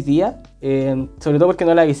todo hoy día. Sobre todo porque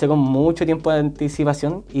no la avisé con mucho tiempo de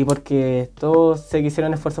anticipación y porque todos se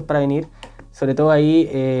quisieron esfuerzos para venir. Sobre todo ahí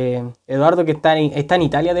Eduardo, que está en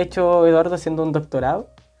Italia, de hecho, Eduardo haciendo un doctorado.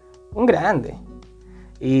 Un grande.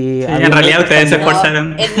 Y Sí, a en Bill realidad Gates ustedes se también.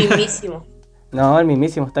 esforzaron. El mismísimo. No, el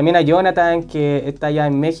mismísimo. También a Jonathan, que está allá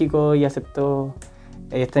en México y aceptó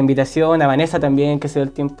esta invitación. A Vanessa también, que se dio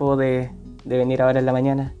el tiempo de venir ahora en la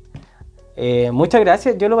mañana. Muchas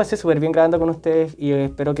gracias. Yo lo pasé súper bien grabando con ustedes y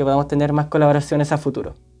espero que podamos tener más colaboraciones a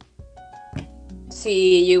futuro.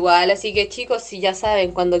 Sí, yo igual, así que chicos, si ya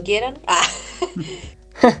saben, cuando quieran. Ah,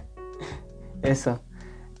 Eso.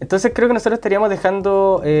 Entonces creo que nosotros estaríamos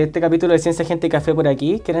dejando este capítulo de Ciencia, Gente y Café por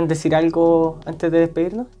aquí. ¿Quieren decir algo antes de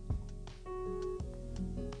despedirnos?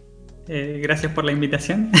 Gracias por la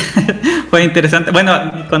invitación. Fue interesante, bueno,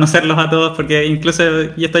 conocerlos a todos porque incluso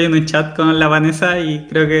yo estoy en un chat con la Vanessa y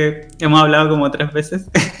creo que hemos hablado como 3 veces.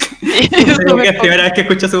 Creo que es la primera vez que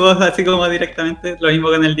escucho su voz así como directamente. Lo mismo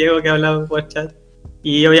con el Diego que ha hablado por chat.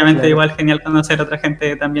 Y obviamente Claro. igual genial conocer a otra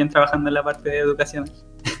gente también trabajando en la parte de educación.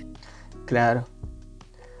 Claro.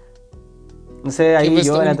 No sé, ahí Siempre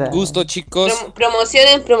yo... un gusto, chicos.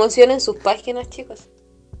 promocionen sus páginas, chicos.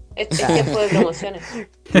 Este es tiempo de promociones.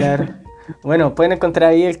 Claro. Bueno, pueden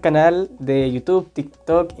encontrar ahí el canal de YouTube,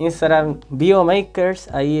 TikTok, Instagram, Biomakers.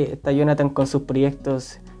 Ahí está Jonathan con sus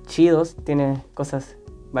proyectos chidos. Tiene cosas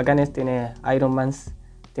bacanes, tiene Iron Mans,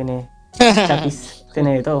 tiene Chapis,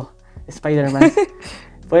 tiene de todo. Spider-Man.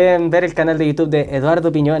 Pueden ver el canal de YouTube de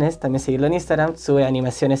Eduardo Piñones, también seguirlo en Instagram. Sube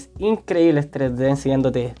animaciones increíbles 3D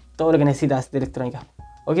enseñándote todo lo que necesitas de electrónica.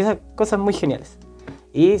 O quizás cosas muy geniales.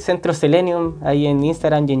 Y Centro Selenium ahí en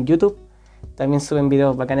Instagram y en YouTube. También suben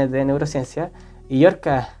videos bacanes de neurociencia. Y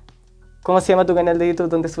Yorka, ¿cómo se llama tu canal de YouTube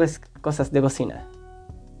donde subes cosas de cocina?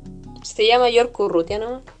 Se llama York Urrutia,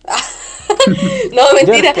 ¿no? No,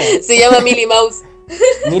 mentira. Yorka. Se llama Millie Mouse.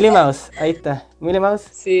 Millie Mouse, ahí está. Millie Mouse.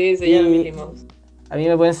 Sí, se Y- llama Millie Mouse. A mí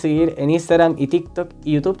me pueden seguir en Instagram y TikTok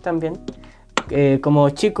y YouTube también. Como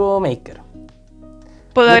Chico Maker.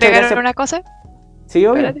 ¿Puedo Muchas agregar gracias. una cosa? Sí,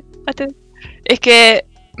 obvio. Espérate, espérate. Es que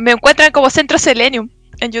me encuentran como Centro Selenium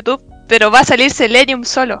en YouTube, pero va a salir Selenium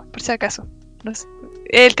solo, por si acaso. No sé.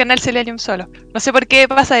 El canal Selenium solo. No sé por qué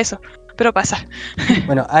pasa eso, pero pasa.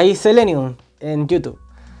 Bueno, hay Selenium en YouTube.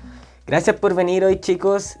 Gracias por venir hoy,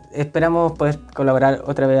 chicos. Esperamos poder colaborar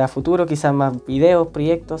otra vez a futuro, quizás más videos,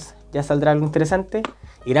 proyectos. Ya saldrá algo interesante.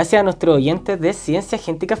 Y gracias a nuestros oyentes de Ciencia,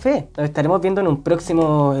 Gente y Café. Nos estaremos viendo en un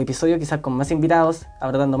próximo episodio, quizás con más invitados,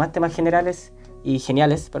 abordando más temas generales y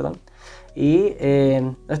geniales, perdón. Y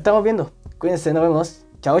nos estamos viendo. Cuídense, nos vemos.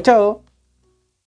 Chao, chao.